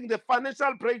bringing the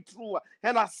financial breakthrough.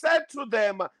 And I said to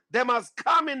them, they must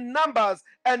come in numbers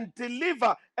and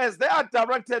deliver as they are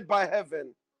directed by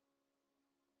heaven.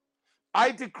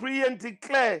 I decree and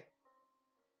declare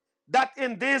that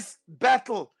in this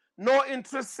battle, no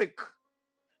intrinsic,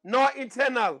 no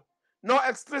internal, no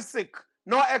extrinsic,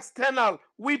 no external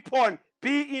weapon,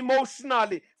 be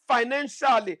emotionally,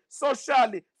 financially,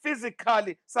 socially,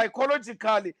 physically,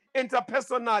 psychologically,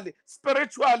 interpersonally,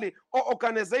 spiritually, or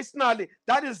organizationally,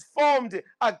 that is formed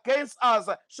against us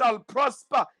shall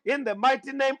prosper in the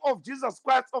mighty name of Jesus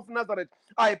Christ of Nazareth.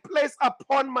 I place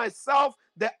upon myself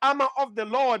the armor of the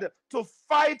Lord to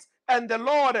fight, and the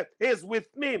Lord is with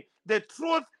me. The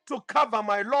truth to cover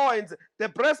my loins, the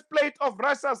breastplate of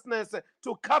righteousness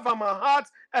to cover my heart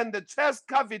and the chest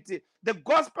cavity, the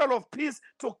gospel of peace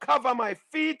to cover my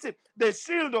feet, the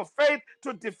shield of faith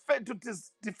to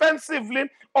defensively,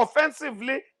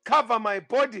 offensively cover my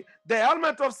body, the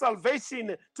helmet of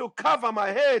salvation to cover my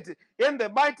head, in the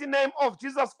mighty name of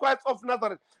Jesus Christ of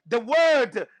Nazareth. The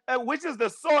word, which is the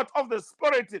sword of the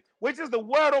Spirit, which is the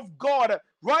word of God,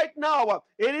 right now,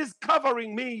 it is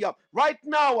covering me. Right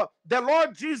now, the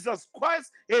Lord Jesus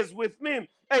Christ is with me.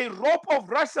 A rope of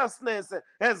righteousness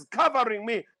is covering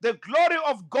me. The glory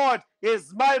of God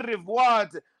is my reward,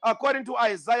 according to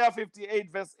Isaiah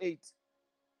 58, verse 8.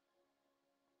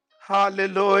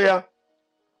 Hallelujah.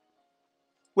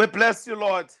 We bless you,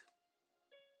 Lord.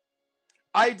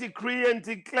 I decree and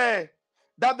declare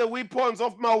that the weapons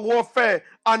of my warfare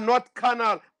are not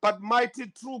carnal, but mighty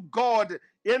through God.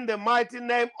 In the mighty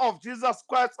name of Jesus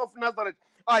Christ of Nazareth,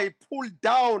 I pull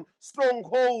down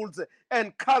strongholds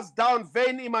and cast down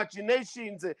vain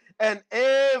imaginations and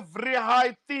every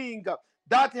high thing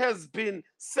that has been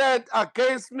said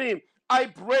against me. I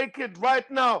break it right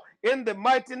now in the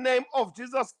mighty name of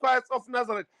Jesus Christ of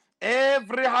Nazareth.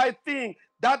 Every high thing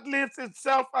that lifts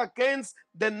itself against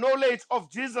the knowledge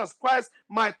of Jesus Christ,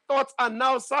 my thoughts are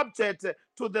now subject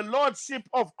to the lordship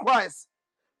of Christ.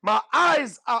 My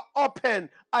eyes are open.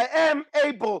 I am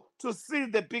able to see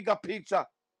the bigger picture.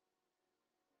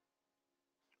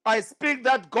 I speak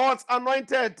that God's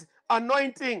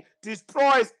anointing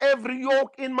destroys every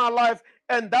yoke in my life,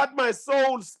 and that my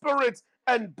soul, spirit,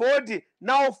 and body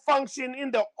now function in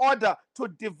the order to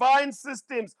divine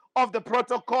systems of the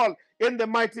protocol in the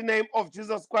mighty name of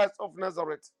Jesus Christ of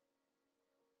Nazareth.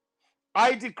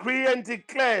 I decree and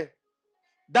declare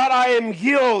that I am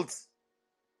healed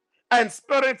and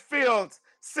spirit-filled.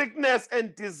 Sickness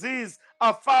and disease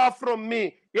are far from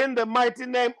me in the mighty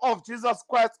name of Jesus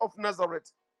Christ of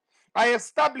Nazareth. I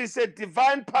establish a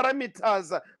divine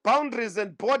parameters, boundaries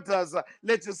and borders,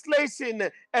 legislation,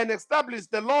 and establish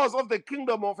the laws of the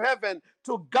kingdom of heaven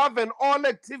to govern all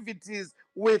activities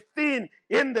within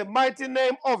in the mighty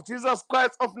name of Jesus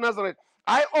Christ of Nazareth.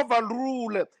 I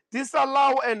overrule,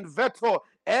 disallow, and veto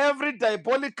every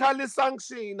diabolically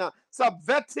sanctioned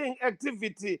subverting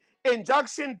activity,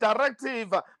 injunction,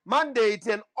 directive, mandate,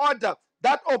 and order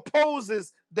that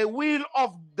opposes the will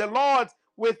of the Lord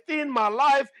within my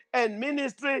life and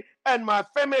ministry and my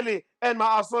family and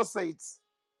my associates.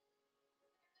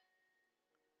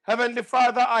 Heavenly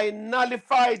Father, I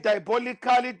nullify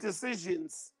diabolically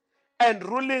decisions and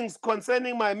rulings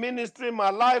concerning my ministry,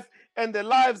 my life, and the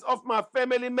lives of my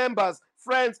family members,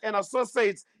 friends, and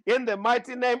associates. In the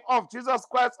mighty name of Jesus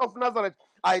Christ of Nazareth,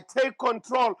 I take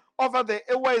control over the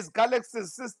airways,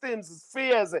 galaxies, systems,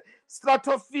 spheres,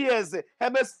 stratospheres,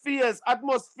 hemispheres,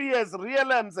 atmospheres,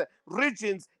 realms,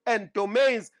 regions, and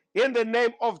domains in the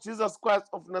name of Jesus Christ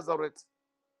of Nazareth.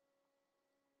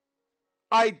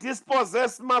 I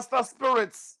dispossess master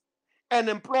spirits and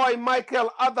employ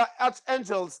Michael, other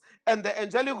archangels, and the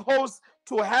angelic hosts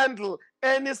to handle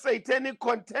any satanic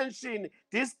contention,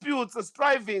 disputes,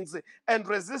 strivings, and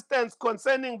resistance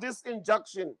concerning this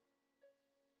injunction.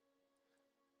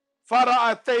 Father,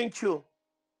 I thank you.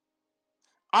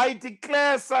 I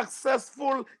declare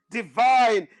successful,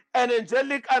 divine, and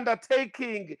angelic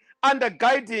undertaking, under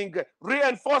guiding,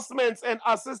 reinforcements, and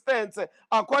assistance,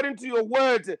 according to your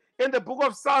word in the book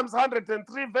of Psalms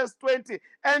 103, verse 20.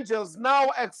 Angels now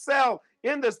excel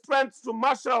in the strength to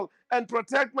marshal and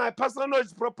protect my personal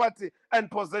property and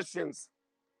possessions.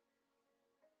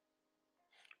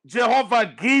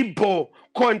 Jehovah Gibbo,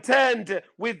 contend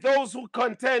with those who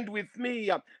contend with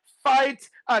me. fight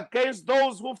against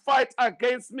those who fight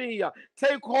against me.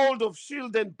 Take hold of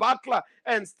shield and buckler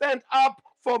and stand up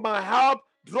for my help.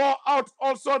 Draw out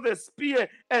also the spear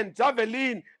and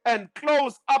javelin and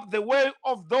close up the way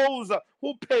of those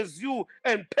who pursue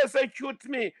and persecute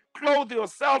me. Clothe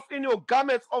yourself in your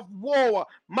garments of war.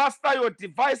 Master your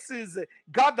devices.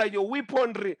 Gather your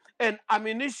weaponry and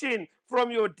ammunition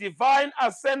from your divine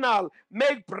arsenal.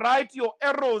 Make bright your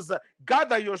arrows.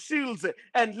 Gather your shields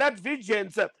and let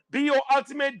vengeance be your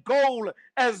ultimate goal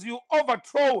as you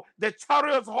overthrow the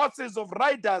chariot horses of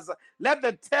riders. Let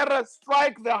the terror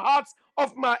strike the hearts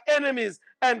of my enemies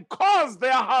and cause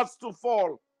their hearts to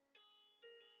fall.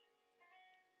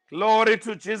 Glory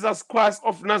to Jesus Christ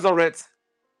of Nazareth.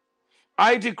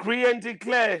 I decree and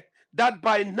declare that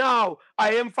by now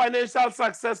I am financially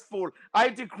successful. I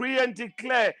decree and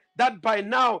declare that by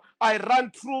now I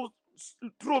run through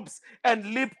troops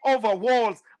and leap over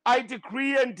walls. I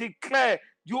decree and declare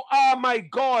you are my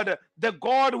God, the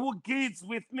God who gives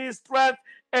with me strength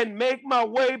and make my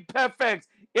way perfect.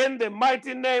 In the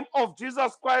mighty name of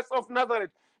Jesus Christ of Nazareth,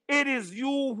 it is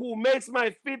you who makes my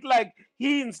feet like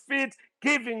hinds feet,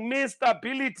 giving me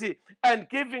stability and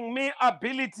giving me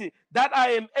ability that I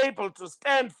am able to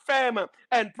stand firm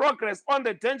and progress on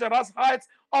the dangerous heights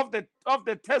of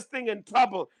the testing and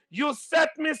trouble. You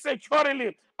set me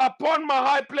securely upon my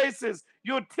high places.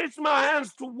 You teach my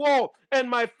hands to war and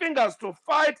my fingers to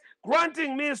fight,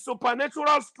 granting me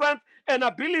supernatural strength and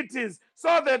abilities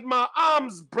so that my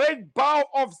arms break bow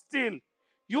of steel.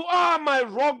 You are my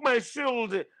rock, my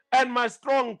shield, and my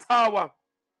strong tower.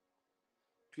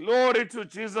 Glory to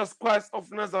Jesus Christ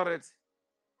of Nazareth.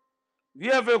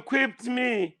 You have equipped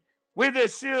me with the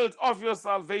shield of your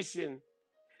salvation,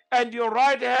 and your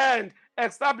right hand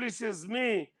establishes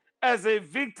me as a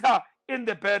victor in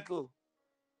the battle.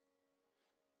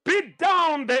 Beat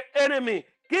down the enemy,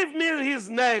 give me his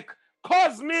neck,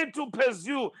 cause me to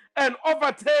pursue and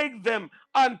overtake them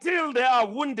until they are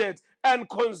wounded and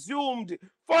consumed,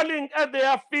 falling at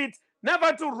their feet,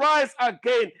 never to rise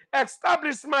again.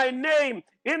 Establish my name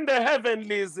in the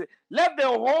heavenlies. Let the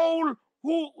whole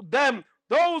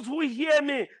those who hear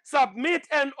me, submit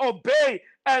and obey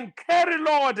and carry,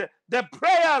 Lord, the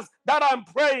prayers that I'm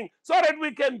praying so that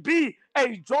we can be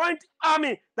a joint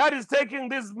army that is taking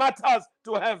these matters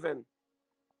to heaven.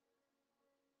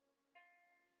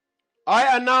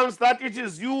 I announce that it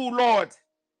is you, Lord,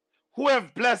 who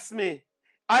have blessed me.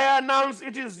 I announce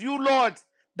it is you, Lord,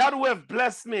 that who have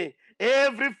blessed me.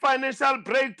 Every financial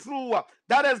breakthrough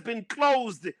that has been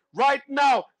closed right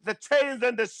now, the chains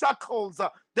and the shackles,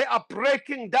 they are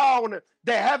breaking down.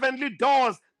 The heavenly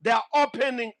doors, they are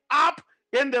opening up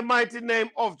in the mighty name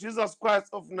of Jesus Christ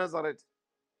of Nazareth.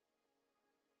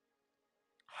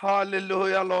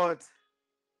 Hallelujah, Lord.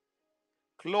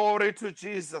 Glory to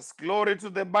Jesus. Glory to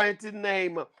the mighty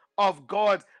name of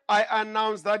God. I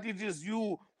announce that it is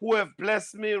you who have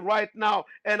blessed me right now.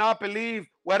 And I believe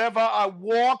wherever I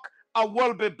walk, I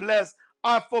will be blessed.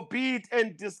 I forbid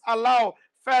and disallow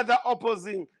further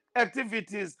opposing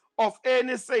activities of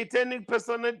any satanic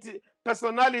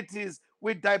personalities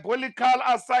with diabolical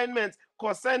assignments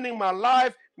concerning my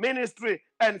life, ministry,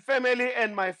 and family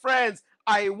and my friends.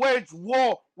 I wage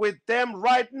war with them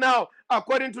right now.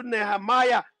 According to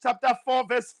Nehemiah chapter 4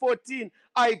 verse 14,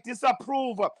 I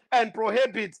disapprove and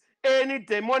prohibit any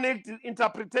demonic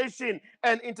interpretation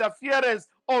and interference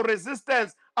or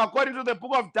resistance. According to the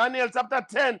book of Daniel chapter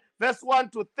 10 verse 1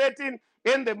 to 13,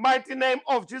 in the mighty name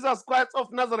of Jesus Christ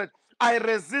of Nazareth, I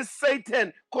resist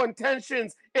Satan,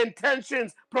 contentions,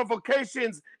 intentions,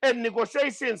 provocations, and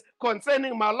negotiations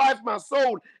concerning my life, my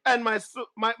soul, and my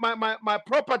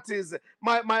properties,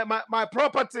 my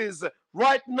properties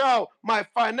right now, my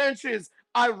finances.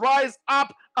 I rise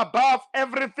up above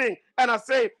everything and I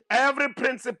say, every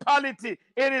principality,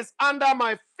 it is under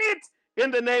my feet in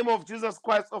the name of Jesus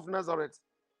Christ of Nazareth.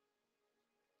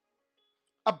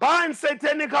 I bind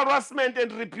satanic harassment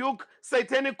and rebuke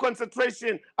satanic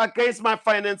concentration against my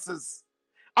finances.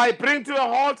 I bring to a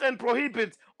halt and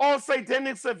prohibit all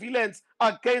satanic surveillance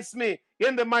against me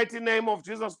in the mighty name of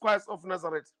Jesus Christ of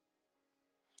Nazareth.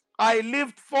 I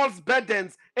lift false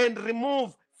burdens and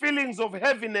remove feelings of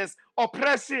heaviness,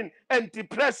 oppression, and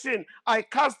depression. I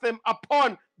cast them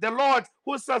upon the Lord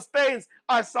who sustains.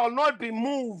 I shall not be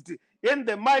moved in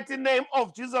the mighty name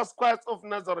of Jesus Christ of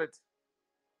Nazareth.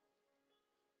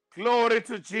 Glory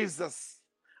to Jesus.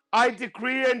 I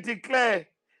decree and declare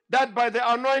that by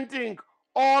the anointing,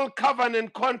 all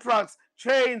covenant contracts,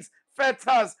 chains,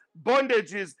 fetters,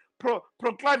 bondages,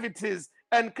 proclivities,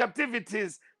 and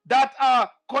captivities that are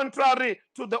contrary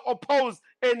to the opposed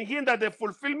and hinder the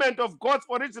fulfillment of God's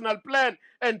original plan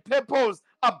and purpose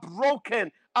are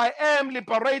broken. I am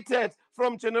liberated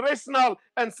from generational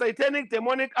and satanic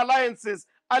demonic alliances,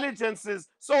 allegiances,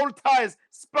 soul ties,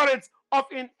 spirits of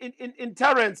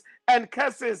interference and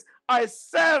curses. I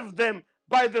serve them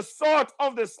by the sword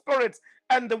of the Spirit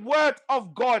and the word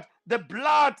of God, the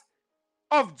blood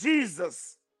of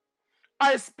Jesus.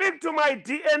 I speak to my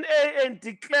DNA and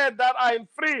declare that I am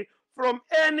free from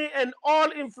any and all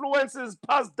influences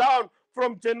passed down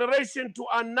from generation to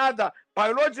another,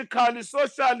 biologically,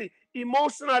 socially,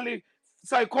 emotionally,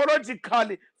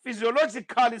 psychologically,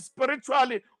 physiologically,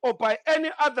 spiritually, or by any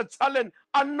other challenge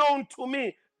unknown to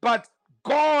me. But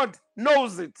God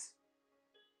knows it.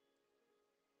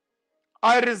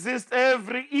 I resist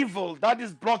every evil that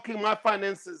is blocking my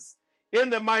finances in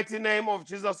the mighty name of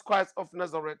Jesus Christ of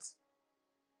Nazareth.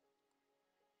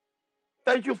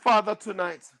 Thank you, Father,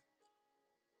 tonight.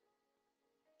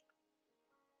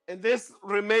 In this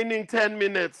remaining 10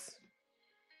 minutes,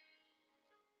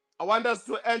 I want us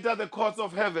to enter the courts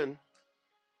of heaven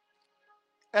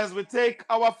as we take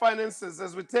our finances,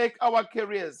 as we take our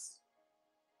careers,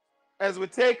 as we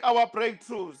take our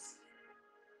breakthroughs.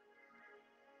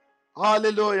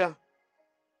 Hallelujah.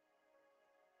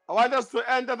 I want us to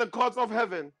enter the courts of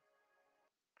heaven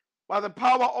by the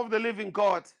power of the living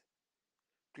God.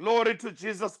 Glory to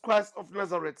Jesus Christ of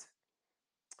Nazareth.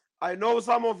 I know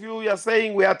some of you are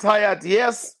saying we are tired.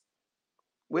 Yes,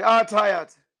 we are tired.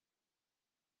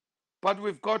 But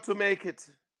we've got to make it.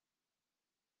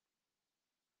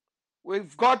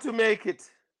 We've got to make it.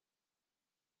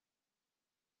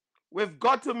 We've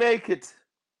got to make it.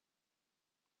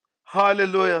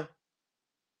 Hallelujah.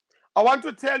 I want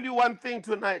to tell you one thing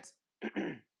tonight.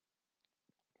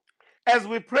 As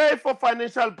we pray for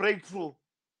financial breakthrough,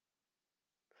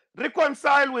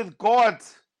 reconcile with God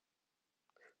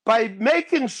by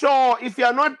making sure if you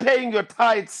are not paying your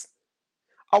tithes,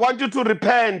 I want you to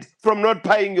repent from not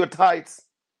paying your tithes.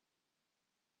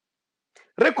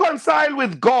 Reconcile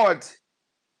with God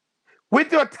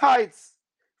with your tithes,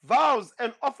 vows,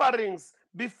 and offerings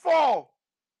before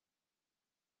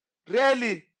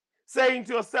really saying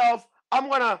to yourself, I'm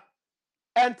going to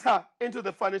enter into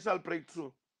the financial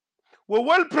breakthrough. We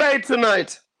will pray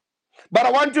tonight, but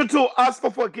I want you to ask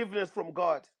for forgiveness from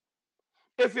God.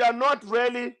 If you are not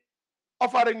really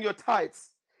offering your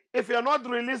tithes, if you're not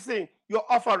releasing your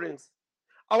offerings,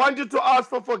 I want you to ask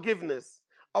for forgiveness.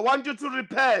 I want you to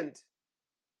repent.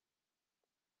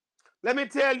 Let me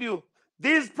tell you,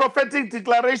 these prophetic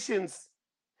declarations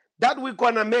that we're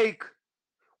going to make,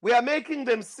 we are making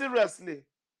them seriously.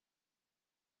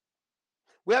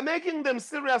 We are making them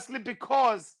seriously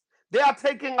because they are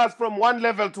taking us from one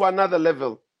level to another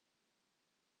level.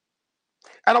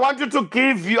 And I want to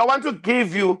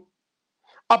give you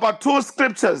about 2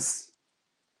 scriptures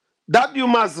that you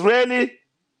must really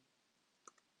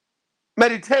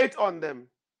meditate on them.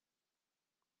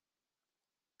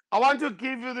 I want to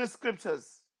give you these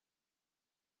scriptures.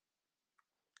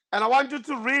 And I want you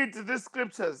to read these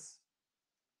scriptures.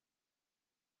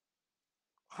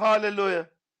 Hallelujah.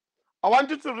 I want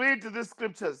you to read these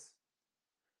scriptures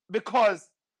because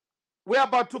we're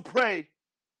about to pray.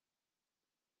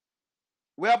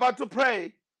 We're about to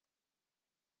pray.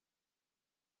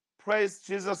 Praise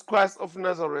Jesus Christ of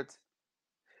Nazareth.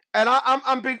 And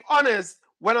I'm being honest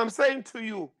when I'm saying to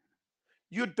you,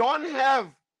 you don't have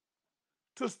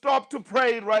to stop to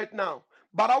pray right now.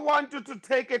 But I want you to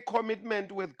take a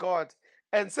commitment with God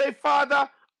and say, Father,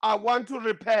 I want to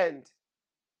repent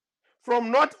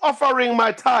from not offering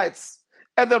my tithes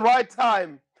at the right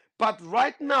time. But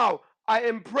right now, I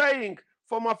am praying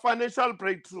for my financial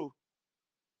breakthrough.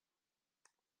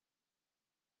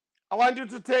 I want you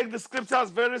to take the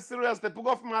scriptures very serious. The book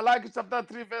of Malachi chapter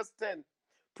 3 verse 10.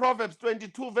 Proverbs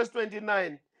 22 verse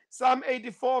 29. Psalm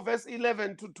 84 verse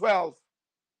 11 to 12.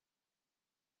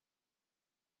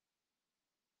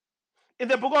 In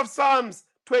the book of Psalms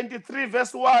 23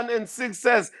 verse 1 and 6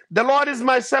 says, the Lord is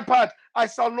my shepherd, I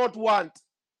shall not want.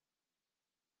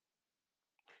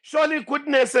 Surely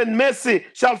goodness and mercy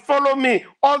shall follow me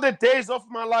all the days of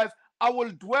my life. I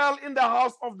will dwell in the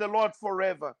house of the Lord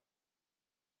forever.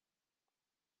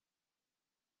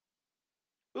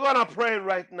 We're going to pray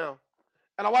right now.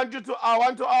 And I want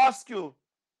to ask you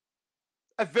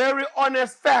a very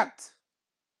honest fact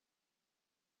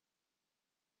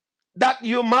that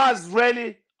you must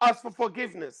really ask for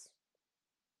forgiveness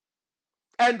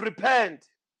and repent.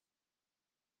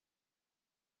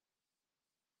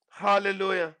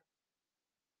 Hallelujah.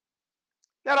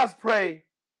 Let us pray.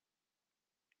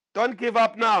 Don't give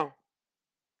up now.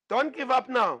 Don't give up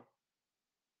now.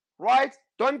 Right?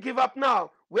 Don't give up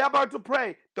now. We're about to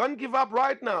pray. Don't give up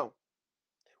right now.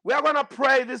 We are going to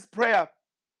pray this prayer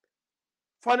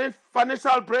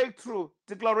Financial breakthrough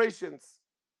declarations.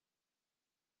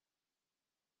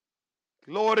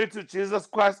 Glory to Jesus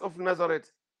Christ of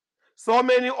Nazareth. So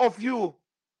many of you,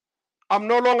 I'm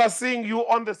no longer seeing you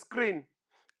on the screen.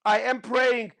 I am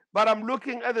praying, but I'm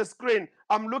looking at the screen.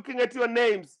 I'm looking at your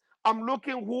names. I'm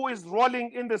looking who is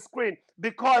rolling in the screen,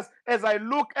 because as I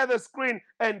look at the screen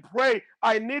and pray,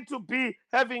 I need to be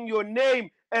having your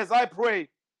name as I pray.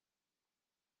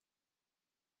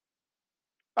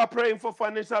 I'm praying for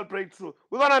financial breakthrough.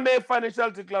 We're going to make financial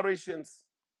declarations.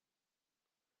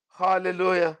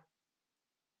 Hallelujah.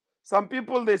 Some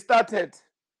people, they started,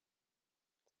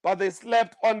 but they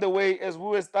slept on the way as we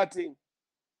were starting.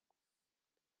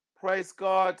 Praise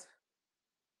God.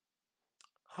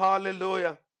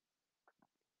 Hallelujah.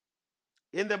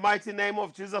 In the mighty name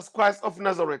of Jesus Christ of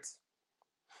Nazareth,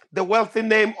 the wealthy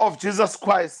name of Jesus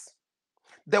Christ,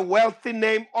 the wealthy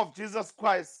name of Jesus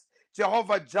Christ,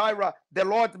 Jehovah Jireh, the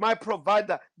Lord my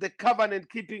provider, the covenant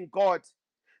keeping God,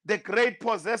 the great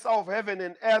possessor of heaven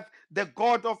and earth, the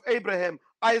God of Abraham,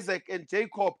 Isaac, and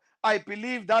Jacob. I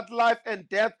believe that life and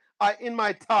death are in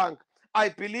my tongue. I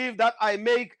believe that I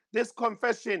make this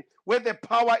confession with the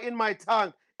power in my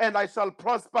tongue, and I shall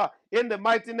prosper in the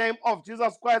mighty name of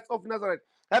Jesus Christ of Nazareth.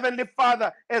 Heavenly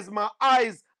Father, as my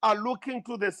eyes are looking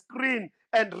to the screen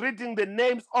and reading the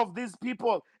names of these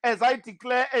people, as I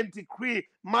declare and decree,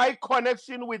 my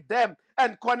connection with them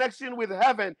and connection with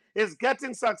heaven is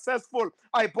getting successful.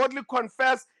 I boldly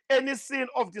confess any sin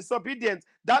of disobedience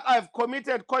that I've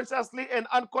committed consciously and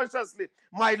unconsciously.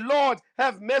 My Lord,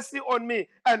 have mercy on me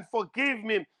and forgive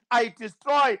me. I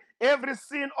destroy every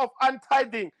sin of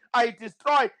untithing. I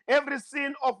destroy every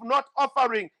sin of not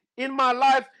offering in my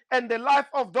life and the life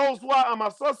of those who are my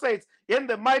associates. In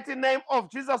the mighty name of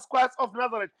Jesus Christ of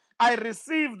Nazareth, I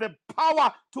receive the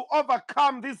power to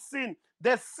overcome this sin.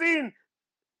 The sin,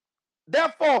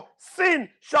 therefore, sin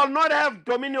shall not have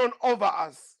dominion over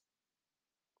us.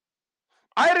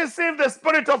 I receive the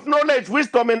spirit of knowledge,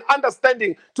 wisdom, and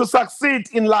understanding to succeed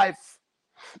in life.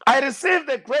 I receive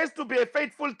the grace to be a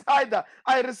faithful tither.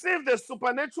 I receive the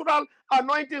supernatural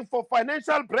anointing for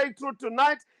financial breakthrough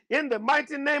tonight in the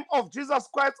mighty name of Jesus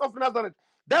Christ of Nazareth.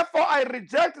 Therefore, I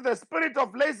reject the spirit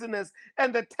of laziness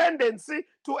and the tendency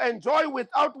to enjoy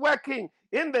without working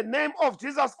in the name of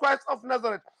Jesus Christ of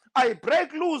Nazareth. I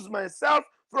break loose myself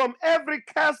from every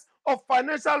curse of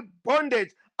financial bondage.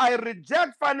 I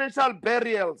reject financial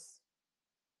burials.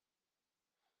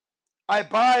 I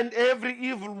bind every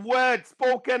evil word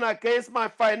spoken against my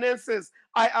finances.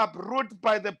 I uproot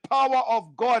by the power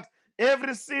of God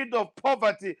every seed of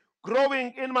poverty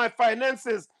growing in my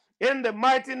finances. In the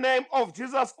mighty name of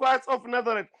Jesus Christ of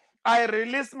Nazareth, I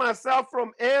release myself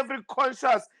from every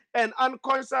conscious and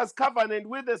unconscious covenant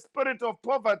with the spirit of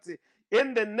poverty.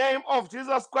 In the name of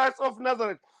Jesus Christ of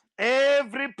Nazareth,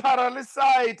 every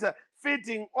parasite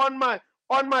feeding on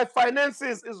my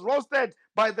finances is roasted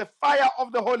by the fire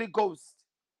of the Holy Ghost.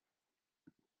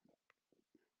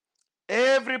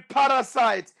 Every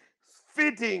parasite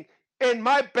feeding in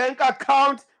my bank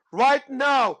account right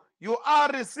now, you are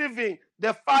receiving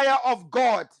the fire of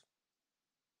God.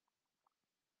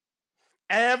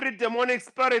 Every demonic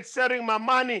spirit sharing my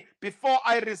money before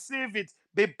I receive it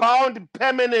be bound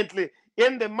permanently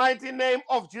in the mighty name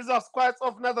of Jesus Christ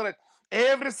of Nazareth.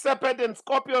 Every serpent and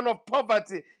scorpion of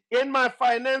poverty in my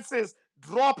finances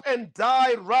drop and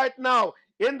die right now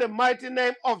in the mighty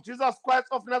name of Jesus Christ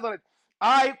of Nazareth.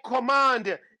 I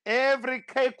command every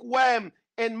cake worm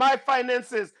in my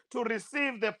finances to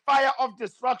receive the fire of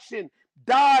destruction.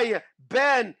 Die,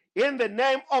 burn in the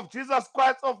name of Jesus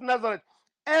Christ of Nazareth.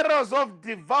 Arrows of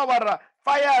devourer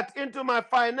fired into my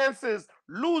finances,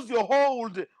 lose your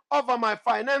hold over my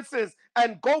finances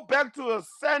and go back to your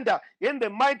sender in the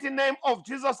mighty name of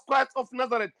Jesus Christ of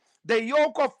Nazareth. The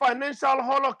yoke of financial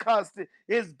holocaust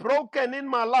is broken in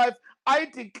my life. I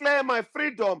declare my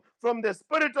freedom from the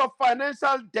spirit of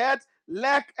financial debt,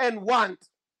 lack, and want.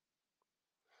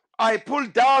 I pull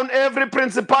down every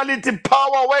principality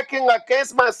power working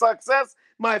against my success,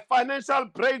 my financial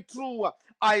breakthrough.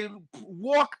 I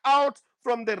walk out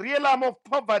from the realm of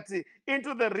poverty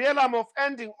into the realm of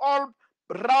ending all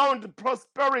round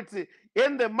prosperity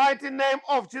in the mighty name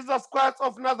of Jesus Christ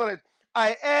of Nazareth.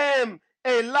 I am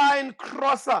a line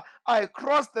crosser. I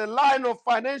cross the line of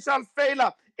financial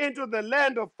failure into the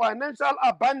land of financial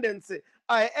abundance.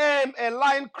 I am a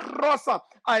line crosser.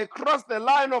 I cross the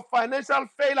line of financial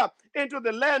failure into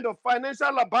the land of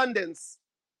financial abundance.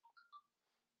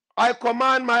 I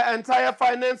command my entire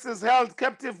finances held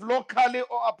captive locally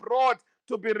or abroad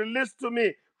to be released to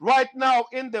me right now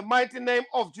in the mighty name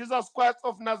of Jesus Christ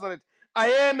of Nazareth. I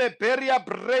am a barrier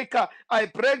breaker. I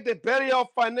break the barrier of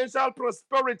financial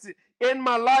prosperity in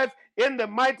my life in the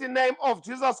mighty name of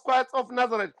Jesus Christ of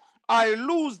Nazareth. I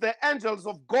lose the angels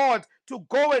of God to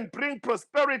go and bring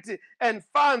prosperity and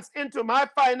funds into my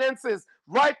finances.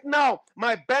 Right now,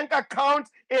 my bank account,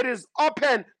 it is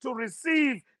open to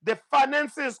receive the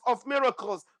finances of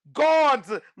miracles.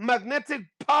 God's magnetic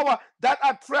power that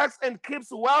attracts and keeps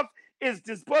wealth is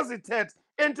deposited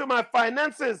into my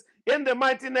finances in the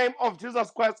mighty name of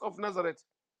Jesus Christ of Nazareth.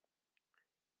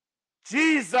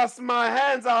 Jesus, my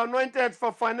hands are anointed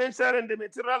for financial and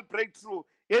material breakthrough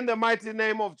in the mighty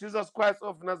name of Jesus Christ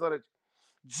of Nazareth.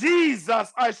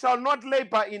 Jesus, I shall not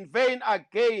labor in vain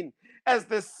again. As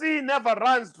the sea never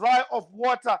runs dry of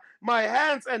water, my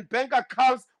hands and bank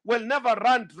accounts will never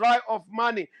run dry of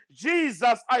money.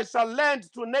 Jesus, I shall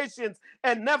lend to nations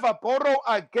and never borrow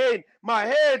again. My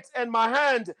head and my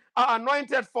hand are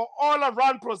anointed for all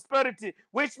around prosperity,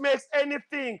 which makes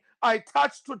anything I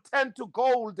touch to turn to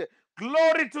gold.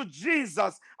 Glory to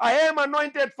Jesus. I am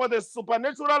anointed for the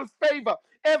supernatural favor.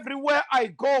 Everywhere I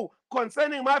go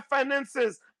concerning my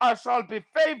finances, I shall be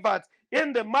favored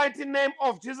in the mighty name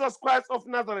of Jesus Christ of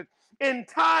Nazareth. In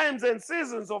times and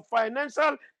seasons of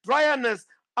financial dryness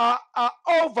are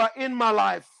over in my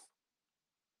life.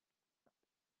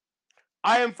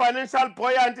 I am financial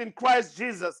buoyant in Christ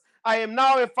Jesus. I am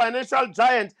now a financial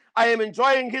giant. I am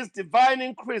enjoying his divine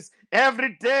increase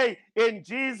every day in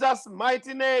Jesus'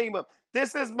 mighty name.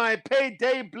 This is my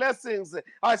payday blessings.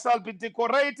 I shall be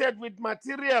decorated with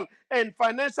material and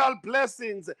financial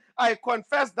blessings. I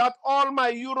confess that all my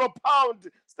euro, pound,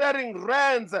 sterling,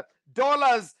 rands,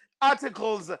 dollars,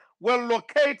 articles will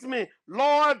locate me.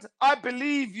 Lord, I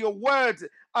believe your word.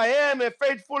 I am a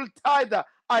faithful tither.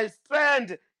 I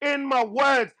stand in my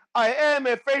word. I am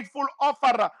a faithful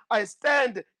offerer. I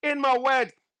stand in my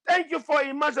word. Thank you for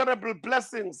immeasurable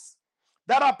blessings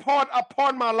that are poured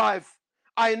upon my life.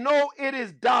 I know it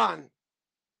is done.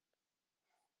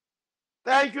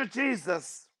 Thank you,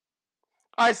 Jesus.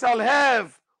 I shall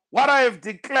have what I have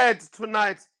declared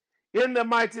tonight in the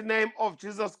mighty name of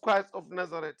Jesus Christ of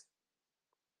Nazareth.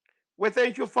 We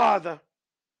thank you, Father.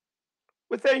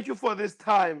 We thank you for this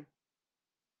time.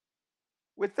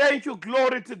 We thank you,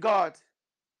 glory to God.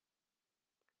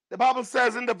 The Bible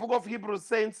says in the book of Hebrews,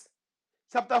 saints,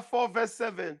 chapter 4, verse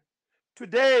 7,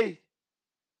 today,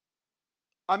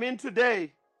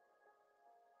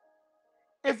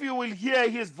 if you will hear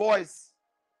his voice,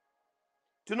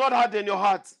 do not harden your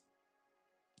heart.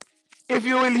 If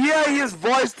you will hear his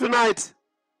voice tonight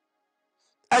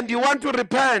and you want to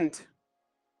repent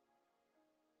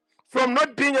from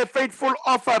not being a faithful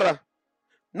offerer,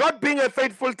 not being a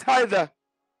faithful tither,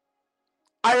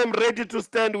 I am ready to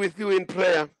stand with you in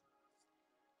prayer.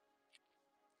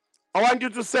 I want you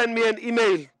to send me an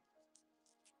email.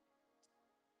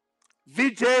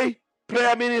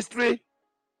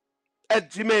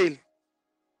 vjprayerministry@gmail.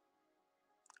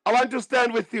 I want to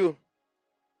stand with you.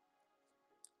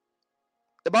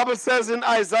 The Bible says in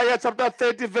Isaiah chapter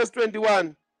 30 verse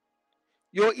 21,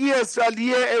 your ears shall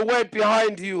hear a word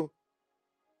behind you,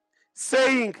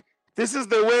 saying, this is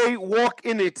the way, walk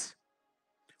in it.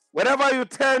 Wherever you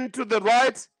turn to the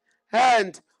right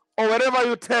hand or wherever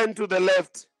you turn to the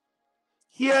left,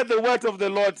 hear the word of the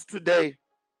Lord today.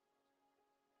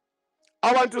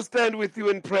 I want to stand with you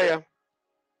in prayer.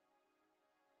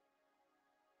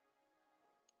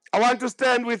 I want to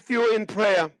stand with you in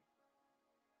prayer.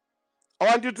 I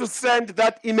want you to send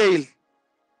that email,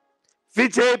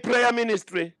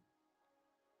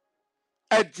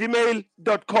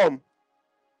 vjprayerministry@gmail.com.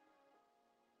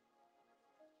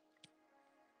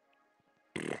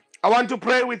 I want to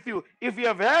pray with you. If you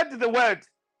have heard the word,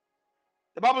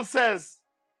 the Bible says,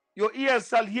 your ears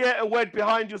shall hear a word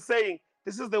behind you saying,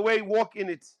 this is the way, walk in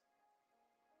it.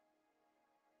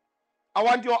 I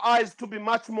want your eyes to be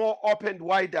much more opened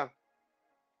wider.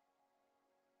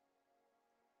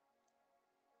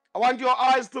 I want your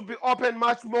eyes to be open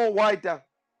much more wider.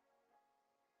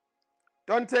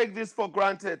 Don't take this for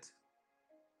granted.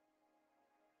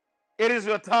 It is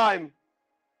your time.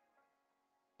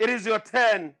 It is your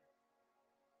turn.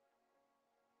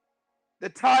 The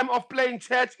time of playing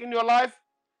church in your life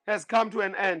has come to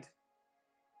an end.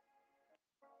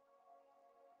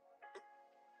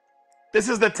 This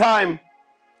is the time.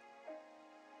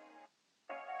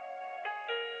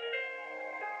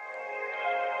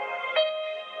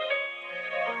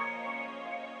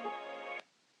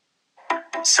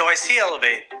 So I see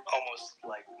Elevate almost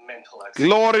like mental exercise.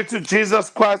 Glory to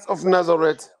Jesus Christ of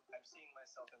Nazareth. I'm seeing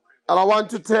myself improving. And I want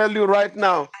to tell you right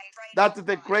now that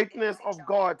the greatness of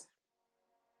God,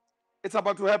 it's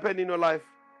about to happen in your life.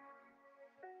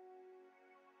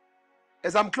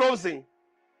 As I'm closing,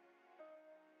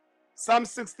 Psalm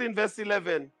 16 verse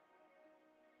 11,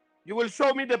 you will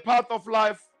show me the path of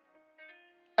life,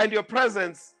 and your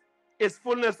presence is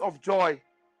fullness of joy.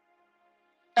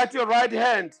 At your right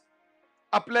hand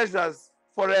are pleasures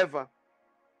forever.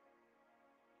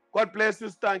 God bless you,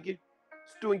 Stanky.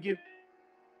 Stunky.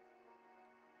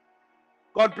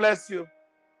 God bless you.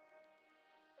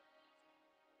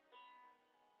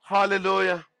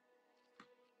 Hallelujah.